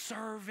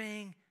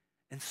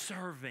 and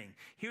serving.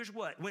 Here's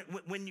what,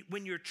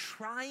 when you're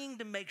trying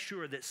to make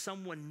sure that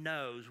someone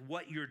knows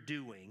what you're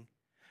doing,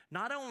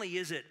 not only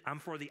is it, I'm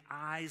for the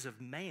eyes of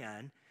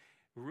man,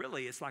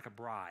 really it's like a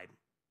bribe.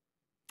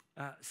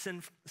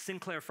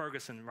 Sinclair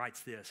Ferguson writes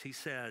this. He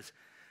says,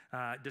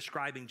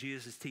 describing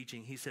Jesus'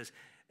 teaching, he says,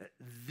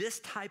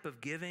 this type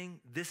of giving,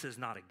 this is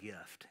not a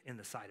gift in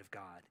the sight of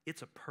God.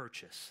 It's a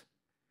purchase.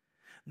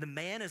 The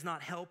man is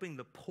not helping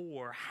the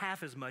poor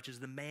half as much as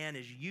the man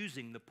is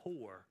using the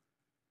poor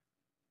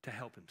to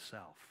help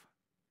himself.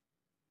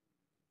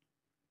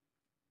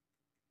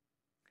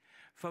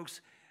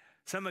 Folks,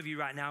 some of you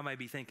right now may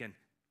be thinking,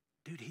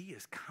 dude, he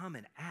is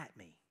coming at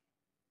me.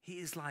 He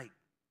is like,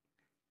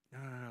 no,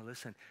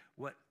 listen,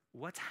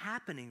 what's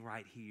happening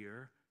right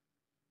here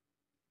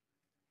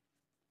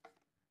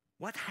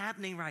what's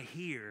happening right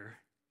here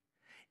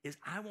is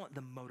I want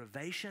the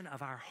motivation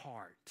of our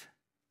heart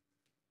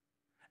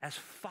as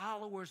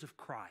followers of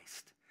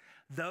Christ,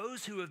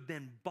 those who have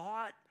been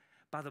bought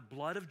by the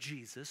blood of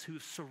Jesus, who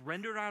have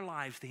surrendered our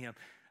lives to him.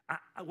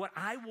 What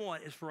I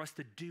want is for us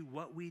to do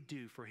what we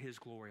do for his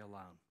glory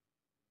alone.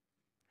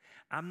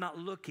 I'm not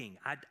looking.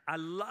 I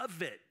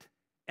love it.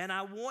 And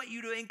I want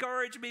you to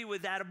encourage me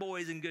with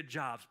attaboys and good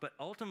jobs. But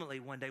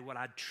ultimately, one day, what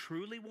I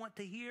truly want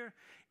to hear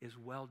is,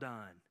 well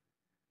done,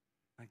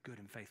 my good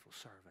and faithful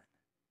servant.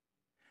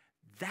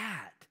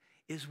 That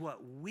is what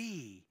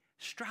we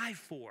strive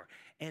for.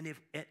 And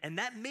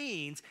that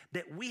means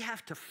that we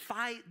have to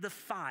fight the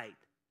fight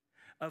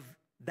of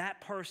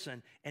that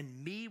person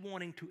and me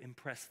wanting to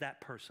impress that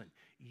person,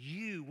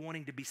 you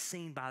wanting to be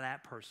seen by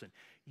that person,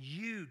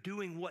 you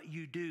doing what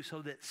you do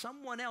so that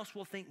someone else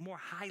will think more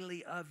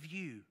highly of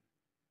you.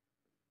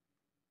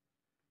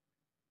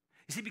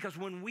 You see, because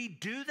when we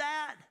do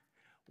that,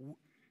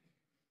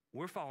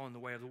 we're following the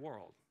way of the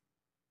world.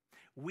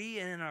 We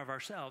in and of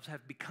ourselves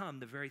have become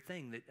the very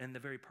thing and the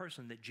very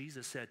person that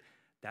Jesus said,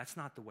 that's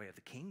not the way of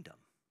the kingdom.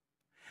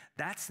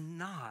 That's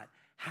not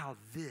how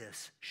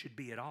this should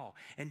be at all.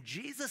 And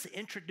Jesus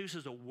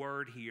introduces a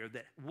word here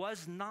that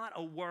was not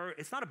a word,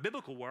 it's not a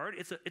biblical word,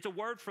 it's a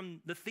word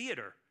from the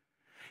theater.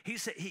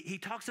 He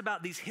talks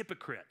about these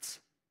hypocrites.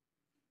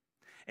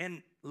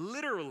 And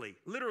literally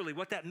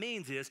what that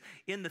means is,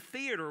 in the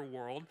theater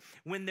world,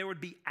 when there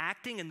would be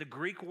acting, in the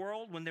Greek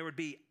world, when there would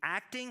be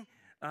acting,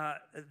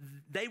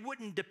 they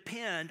wouldn't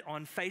depend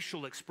on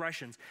facial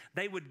expressions.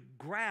 They would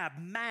grab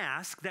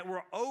masks that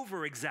were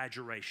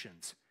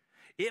over-exaggerations.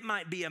 It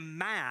might be a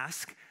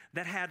mask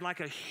that had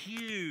like a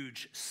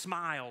huge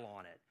smile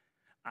on it,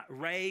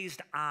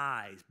 raised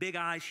eyes, big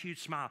eyes, huge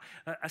smile,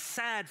 a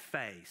sad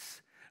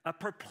face, a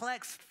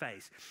perplexed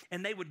face.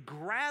 And they would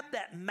grab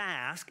that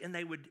mask and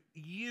they would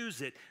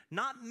use it,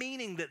 not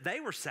meaning that they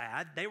were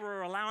sad. They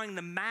were allowing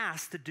the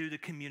mask to do the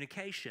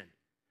communication.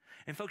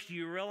 And folks, do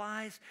you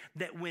realize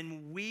that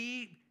when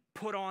we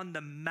put on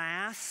the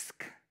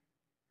mask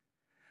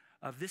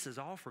of this is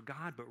all for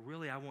God, but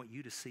really I want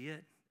you to see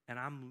it, and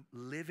I'm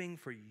living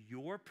for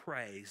your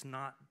praise,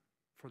 not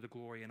for the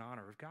glory and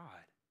honor of God,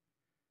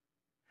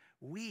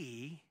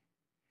 we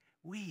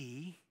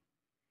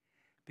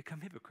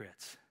become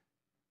hypocrites.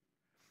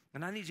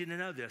 And I need you to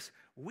know this.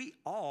 We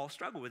all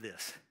struggle with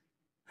this.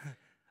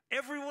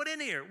 Everyone in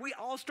here, we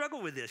all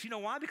struggle with this. You know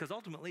why? Because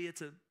ultimately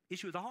it's an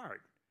issue of the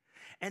heart.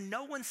 And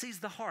no one sees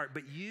the heart,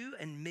 but you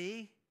and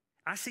me.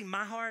 I see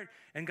my heart,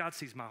 and God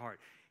sees my heart.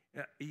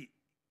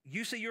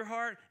 You see your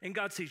heart, and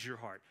God sees your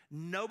heart.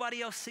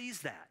 Nobody else sees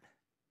that.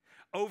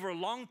 Over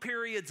long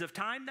periods of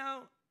time,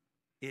 though,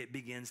 it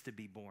begins to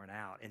be borne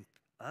out, and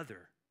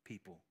other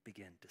people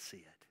begin to see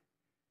it.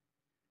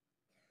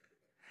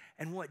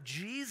 And what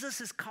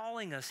Jesus is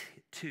calling us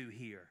to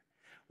here,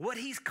 what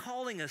he's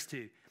calling us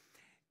to,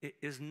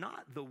 is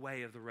not the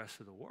way of the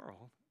rest of the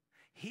world.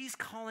 He's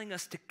calling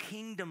us to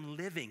kingdom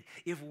living.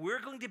 If we're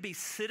going to be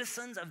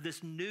citizens of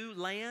this new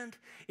land,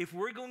 if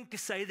we're going to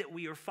say that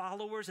we are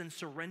followers and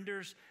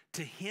surrenders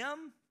to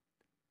him,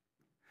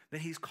 then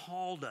he's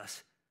called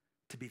us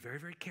to be very,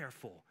 very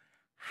careful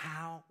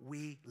how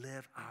we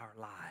live our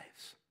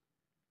lives.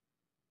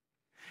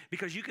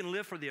 Because you can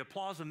live for the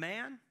applause of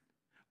man,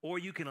 or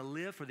you can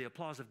live for the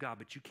applause of God,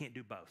 but you can't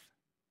do both.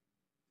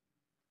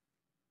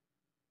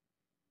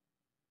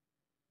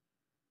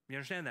 You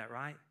understand that,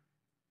 right?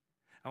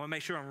 I want to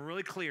make sure I'm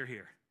really clear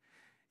here.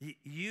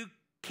 You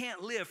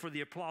can't live for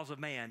the applause of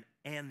man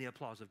and the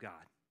applause of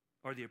God,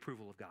 or the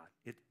approval of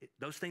God.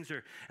 Those things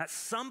are, at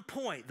some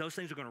point, those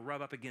things are going to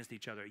rub up against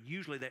each other.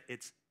 Usually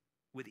it's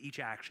with each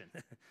action.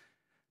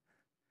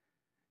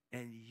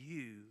 And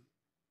you,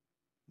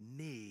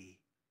 me,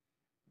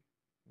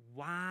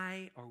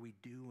 why are we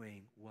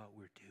doing what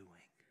we're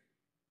doing?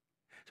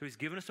 So he's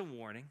given us a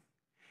warning.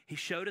 He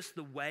showed us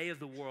the way of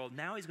the world.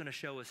 Now he's going to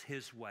show us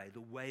his way,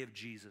 the way of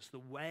Jesus, the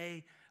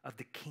way of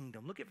the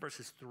kingdom. Look at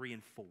verses 3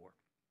 and 4.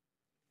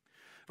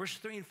 Verses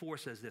 3 and 4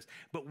 says this,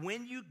 but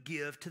when you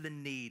give to the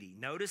needy,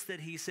 notice that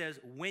he says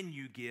when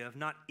you give,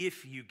 not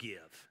if you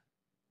give.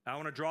 I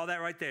want to draw that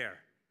right there.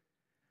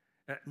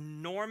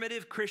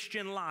 Normative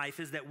Christian life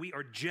is that we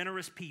are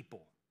generous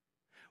people.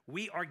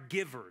 We are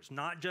givers,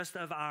 not just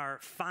of our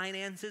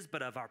finances,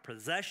 but of our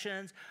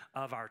possessions,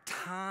 of our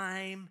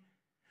time.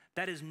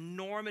 That is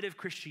normative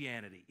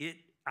Christianity.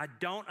 I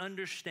don't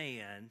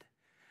understand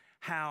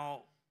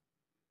how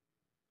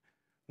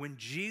when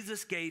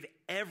Jesus gave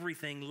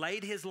everything,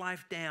 laid his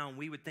life down,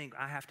 we would think,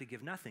 I have to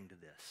give nothing to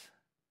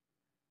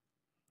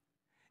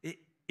this.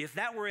 If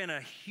that were in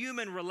a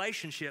human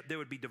relationship, there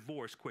would be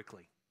divorce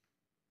quickly.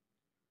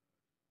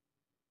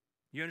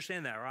 You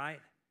understand that,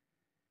 right?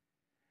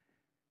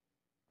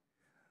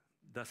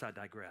 Thus I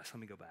digress.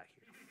 Let me go back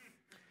here.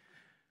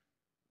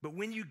 But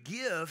when you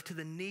give to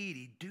the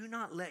needy, do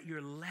not let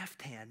your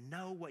left hand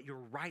know what your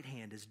right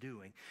hand is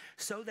doing,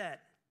 so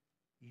that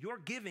your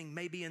giving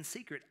may be in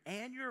secret,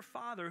 and your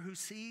Father who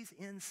sees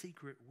in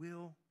secret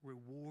will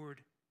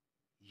reward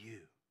you.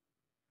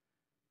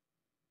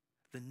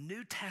 The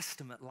New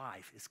Testament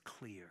life is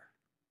clear.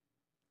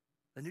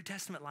 The New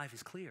Testament life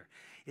is clear,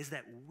 is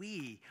that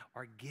we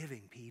are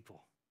giving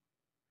people.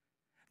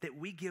 That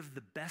we give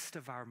the best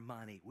of our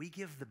money. We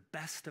give the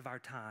best of our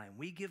time.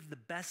 We give the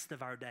best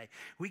of our day.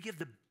 We give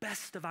the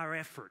best of our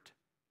effort.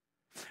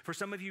 For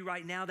some of you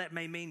right now, that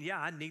may mean, yeah,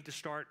 I need to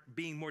start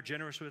being more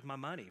generous with my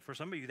money. For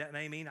some of you, that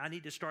may mean I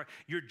need to start,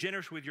 you're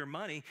generous with your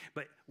money,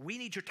 but we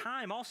need your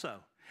time also.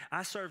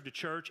 I served a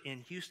church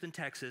in Houston,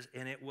 Texas,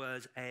 and it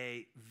was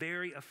a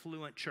very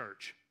affluent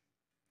church.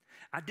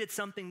 I did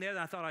something there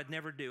that I thought I'd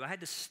never do. I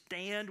had to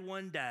stand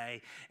one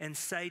day and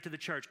say to the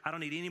church, I don't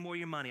need any more of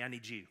your money, I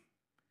need you.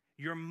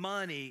 Your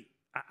money,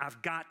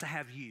 I've got to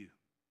have you.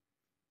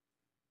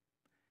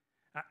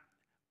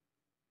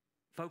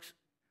 Folks,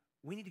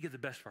 we need to give the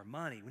best of our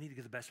money. We need to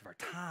give the best of our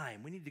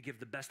time. We need to give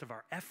the best of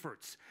our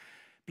efforts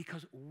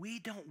because we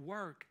don't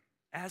work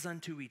as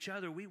unto each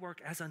other. We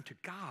work as unto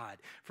God.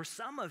 For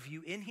some of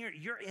you in here,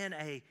 you're in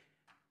a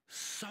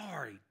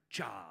sorry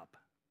job.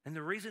 And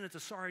the reason it's a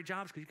sorry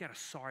job is because you've got a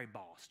sorry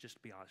boss, just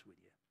to be honest with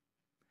you.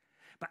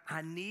 But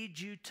I need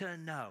you to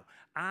know,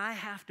 I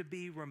have to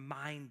be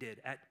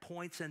reminded at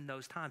points in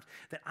those times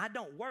that I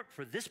don't work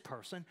for this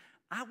person,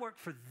 I work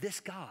for this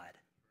God.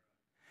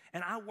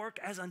 And I work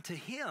as unto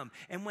him.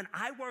 And when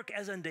I work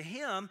as unto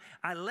him,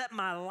 I let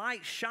my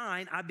light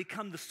shine. I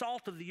become the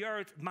salt of the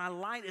earth. My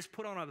light is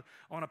put on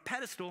a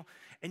pedestal.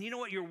 And you know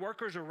what your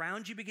workers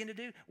around you begin to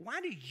do?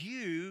 Why do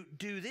you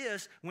do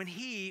this when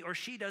he or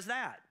she does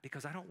that?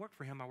 Because I don't work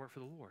for him, I work for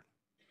the Lord.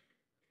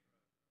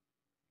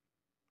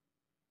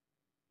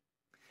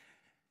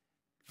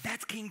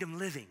 That's kingdom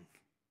living.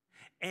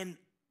 And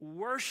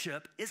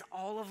worship is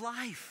all of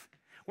life.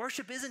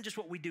 Worship isn't just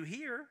what we do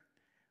here.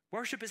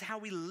 Worship is how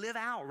we live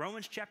out.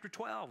 Romans chapter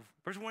 12,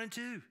 verse 1 and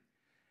 2.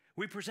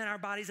 We present our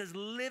bodies as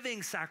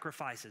living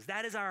sacrifices.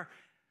 That is our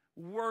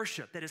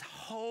worship that is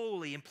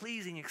holy and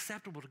pleasing,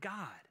 acceptable to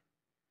God.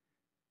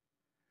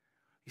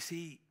 You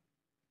see,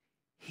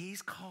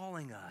 he's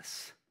calling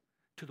us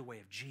to the way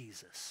of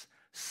Jesus,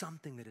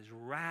 something that is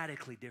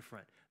radically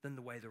different than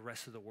the way the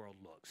rest of the world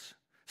looks,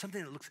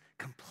 something that looks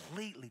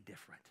completely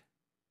different.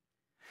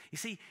 You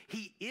see,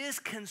 he is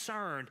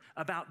concerned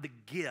about the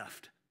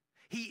gift.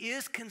 He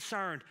is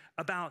concerned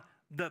about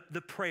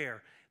the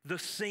prayer, the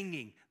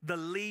singing, the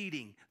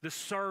leading, the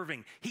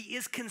serving. He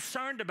is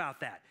concerned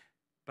about that.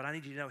 But I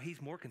need you to know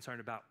he's more concerned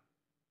about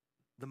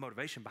the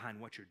motivation behind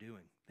what you're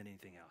doing than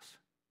anything else.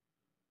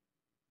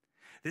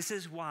 This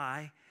is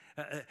why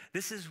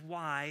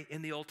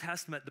in the Old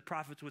Testament the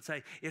prophets would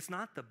say, it's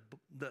not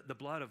the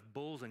blood of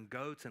bulls and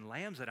goats and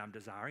lambs that I'm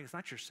desiring. It's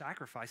not your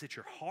sacrifice. It's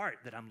your heart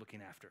that I'm looking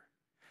after.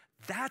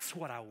 That's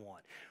what I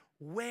want.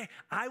 Where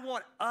I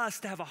want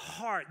us to have a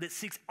heart that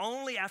seeks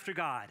only after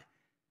God.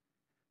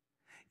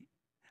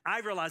 I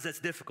realize that's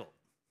difficult.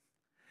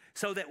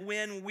 So that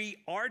when we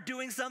are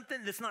doing something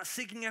that's not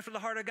seeking after the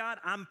heart of God,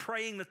 I'm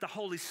praying that the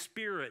Holy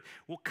Spirit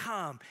will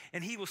come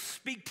and he will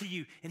speak to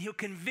you and he'll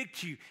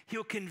convict you.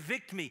 He'll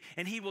convict me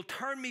and he will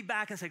turn me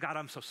back and say, God,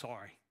 I'm so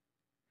sorry.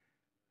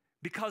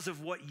 Because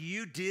of what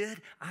you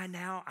did, I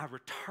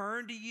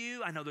return to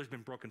you. I know there's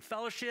been broken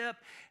fellowship,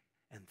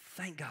 and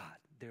thank God.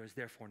 There is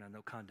therefore now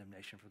no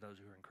condemnation for those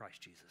who are in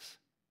Christ Jesus.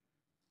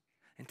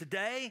 And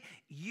today,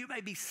 you may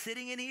be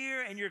sitting in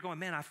here and you're going,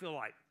 man, I feel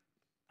like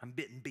I'm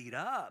getting beat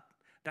up.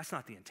 That's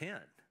not the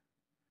intent.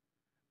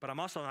 But I'm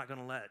also not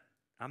going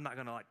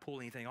to pull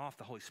anything off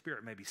the Holy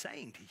Spirit may be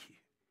saying to you.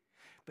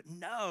 But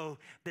know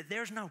that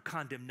there's no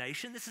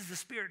condemnation. This is the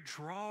Spirit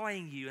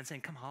drawing you and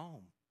saying, come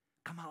home,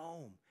 come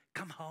home,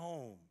 come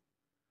home,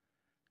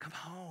 come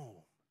home.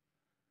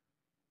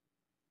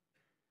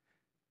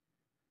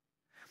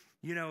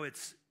 You know,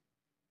 it's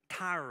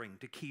tiring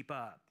to keep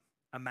up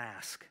a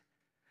mask.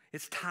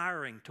 It's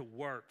tiring to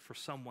work for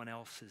someone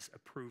else's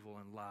approval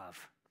and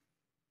love.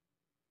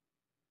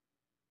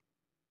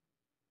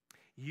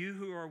 You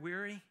who are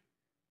weary,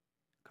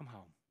 come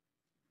home.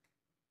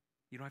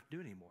 You don't have to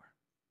do it anymore.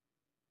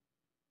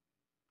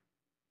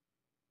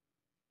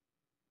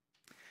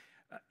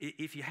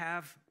 If you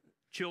have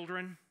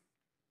children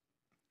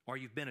or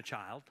you've been a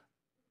child,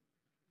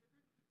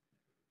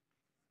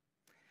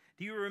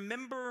 do you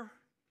remember,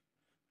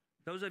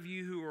 those of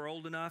you who are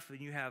old enough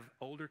and you have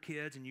older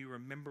kids and you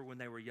remember when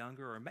they were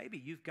younger, or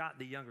maybe you've got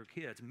the younger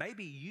kids,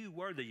 maybe you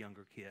were the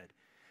younger kid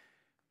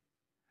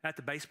at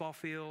the baseball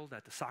field,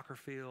 at the soccer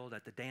field,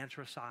 at the dance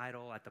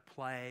recital, at the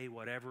play,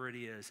 whatever it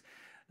is,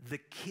 the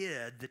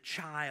kid, the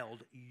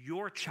child,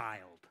 your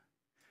child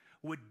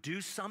would do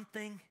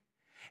something,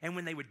 and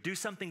when they would do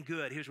something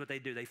good, here's what they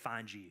do. They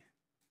find you.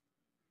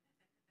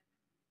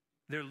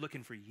 They're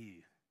looking for you.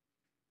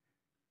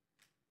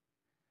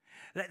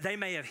 They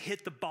may have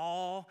hit the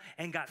ball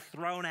and got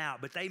thrown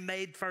out, but they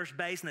made first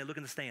base and they look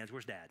in the stands.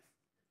 Where's Dad?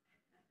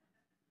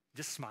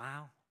 Just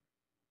smile.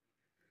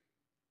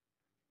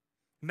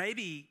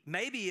 Maybe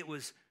it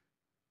was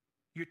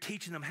you're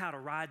teaching them how to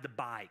ride the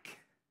bike.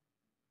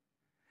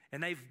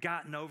 And they've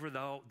gotten over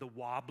the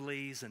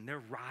wobblies and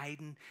they're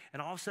riding.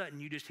 And all of a sudden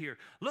you just hear,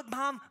 look,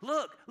 Mom,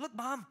 look,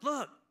 Mom,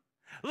 look,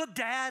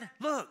 Dad,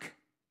 look.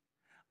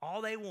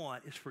 All they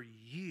want is for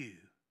you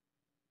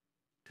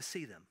to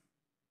see them.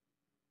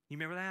 You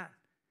remember that?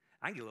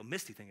 I can get a little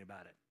misty thinking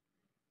about it.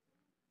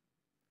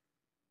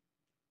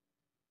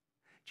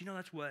 Do you know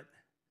that's what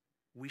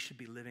we should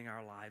be living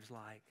our lives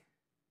like?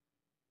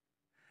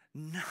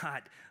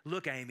 Not,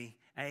 look, Amy,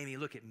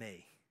 look at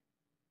me.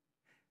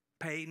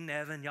 Peyton,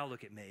 Evan, y'all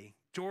look at me.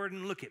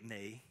 Jordan, look at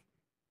me.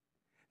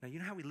 Now, you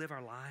know how we live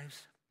our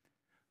lives?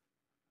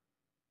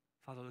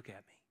 Father, look at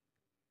me.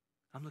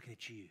 I'm looking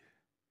at you.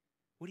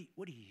 What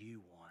do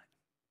you want?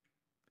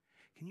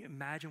 Can you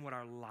imagine what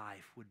our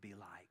life would be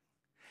like?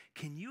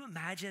 Can you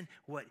imagine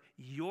what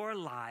your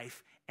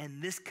life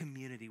and this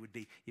community would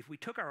be if we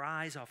took our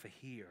eyes off of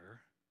here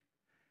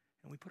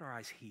and we put our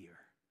eyes here?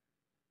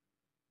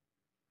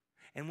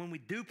 And when we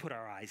do put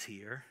our eyes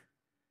here,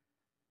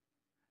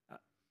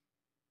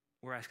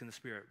 we're asking the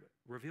Spirit,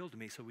 reveal to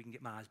me so we can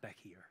get my eyes back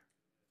here.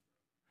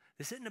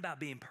 This isn't about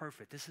being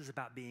perfect. This is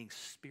about being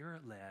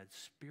Spirit-led,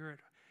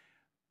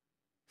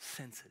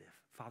 Spirit-sensitive.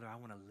 Father, I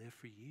want to live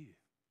for you.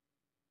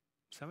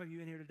 Some of you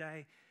in here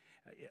today,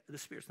 the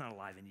Spirit's not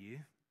alive in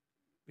you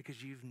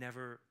because you've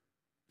never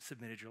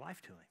submitted your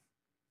life to Him.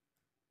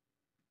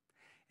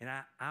 And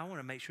I want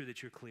to make sure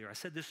that you're clear. I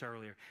said this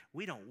earlier.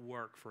 We don't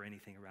work for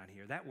anything around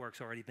here. That work's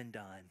already been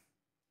done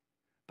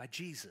by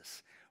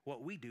Jesus.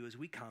 What we do is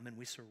we come and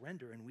we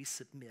surrender and we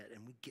submit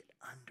and we get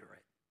under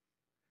it.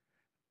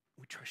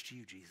 We trust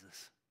you,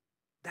 Jesus.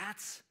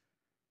 That's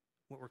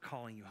what we're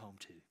calling you home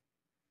to.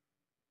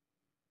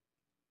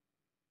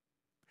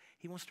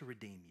 He wants to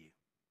redeem you.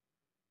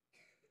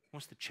 He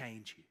wants to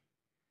change you.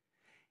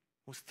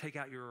 He wants to take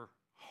out your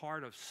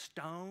heart of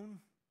stone,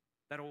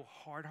 that old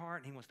hard heart,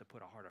 and He wants to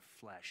put a heart of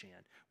flesh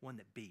in, one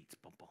that beats.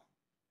 Bum, bum,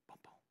 bum,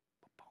 bum,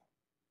 bum, bum.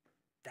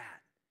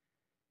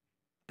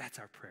 That's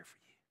our prayer for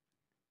you.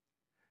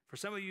 For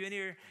some of you in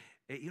here,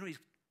 you know what He's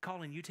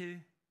calling you to?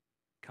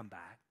 Come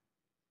back.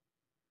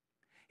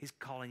 He's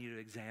calling you to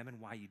examine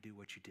why you do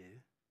what you do.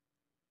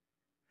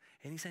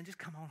 And He's saying, just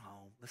come on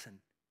home. Listen,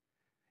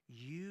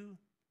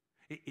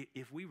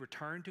 if we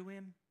return to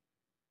Him,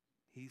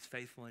 He's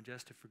faithful and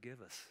just to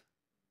forgive us,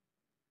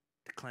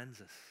 to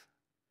cleanse us.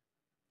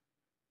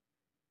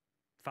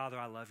 Father,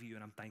 I love you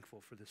and I'm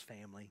thankful for this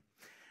family.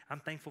 I'm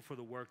thankful for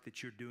the work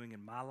that you're doing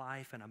in my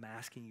life, and I'm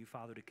asking you,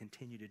 Father, to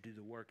continue to do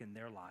the work in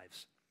their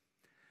lives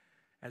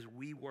as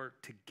we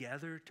work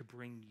together to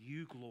bring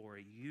you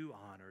glory, you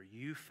honor,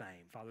 you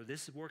fame. Father,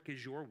 this work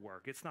is your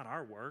work. It's not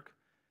our work.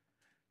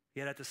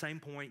 Yet at the same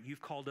point,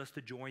 you've called us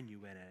to join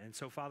you in it. And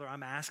so, Father,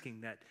 I'm asking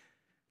that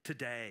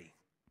today,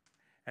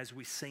 as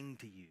we sing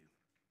to you,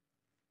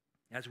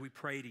 as we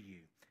pray to you,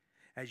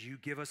 as you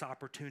give us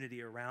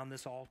opportunity around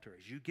this altar,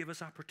 as you give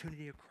us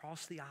opportunity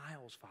across the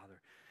aisles,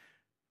 Father,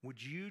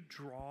 would you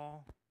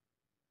draw,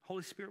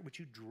 Holy Spirit, would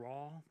you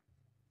draw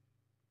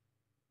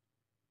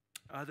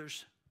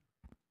others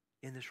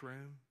in this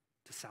room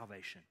to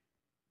salvation?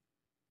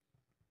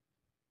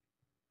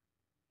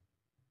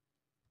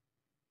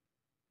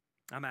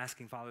 I'm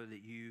asking, Father,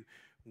 that you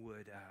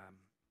would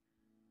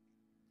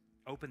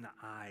open the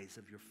eyes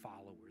of your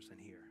followers in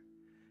here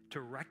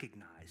to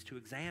recognize, to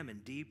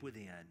examine deep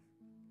within,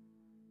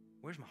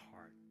 where's my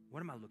heart? What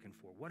am I looking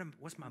for?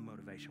 What's my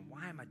motivation?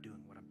 Why am I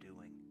doing what I'm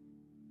doing?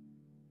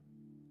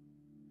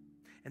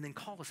 And then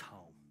call us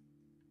home.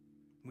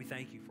 We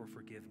thank you for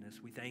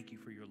forgiveness. We thank you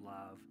for your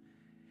love.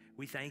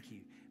 We thank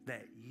you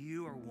that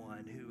you are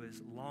one who is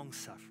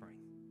long-suffering.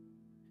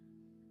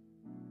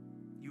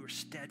 You are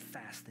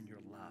steadfast in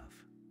your love.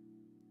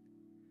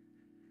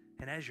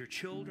 And as your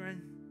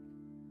children,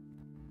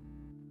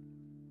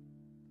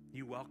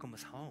 you welcome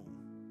us home.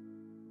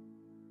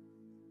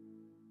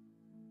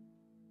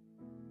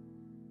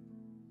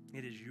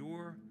 It is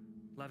your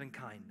loving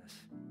kindness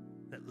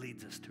that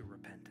leads us to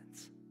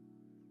repentance.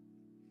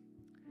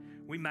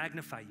 We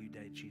magnify you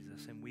today,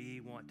 Jesus, and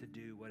we want to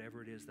do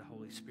whatever it is the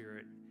Holy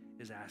Spirit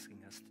is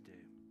asking us to do.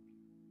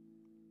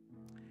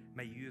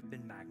 May you have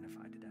been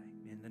magnified today.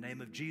 In the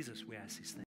name of Jesus, we ask these things.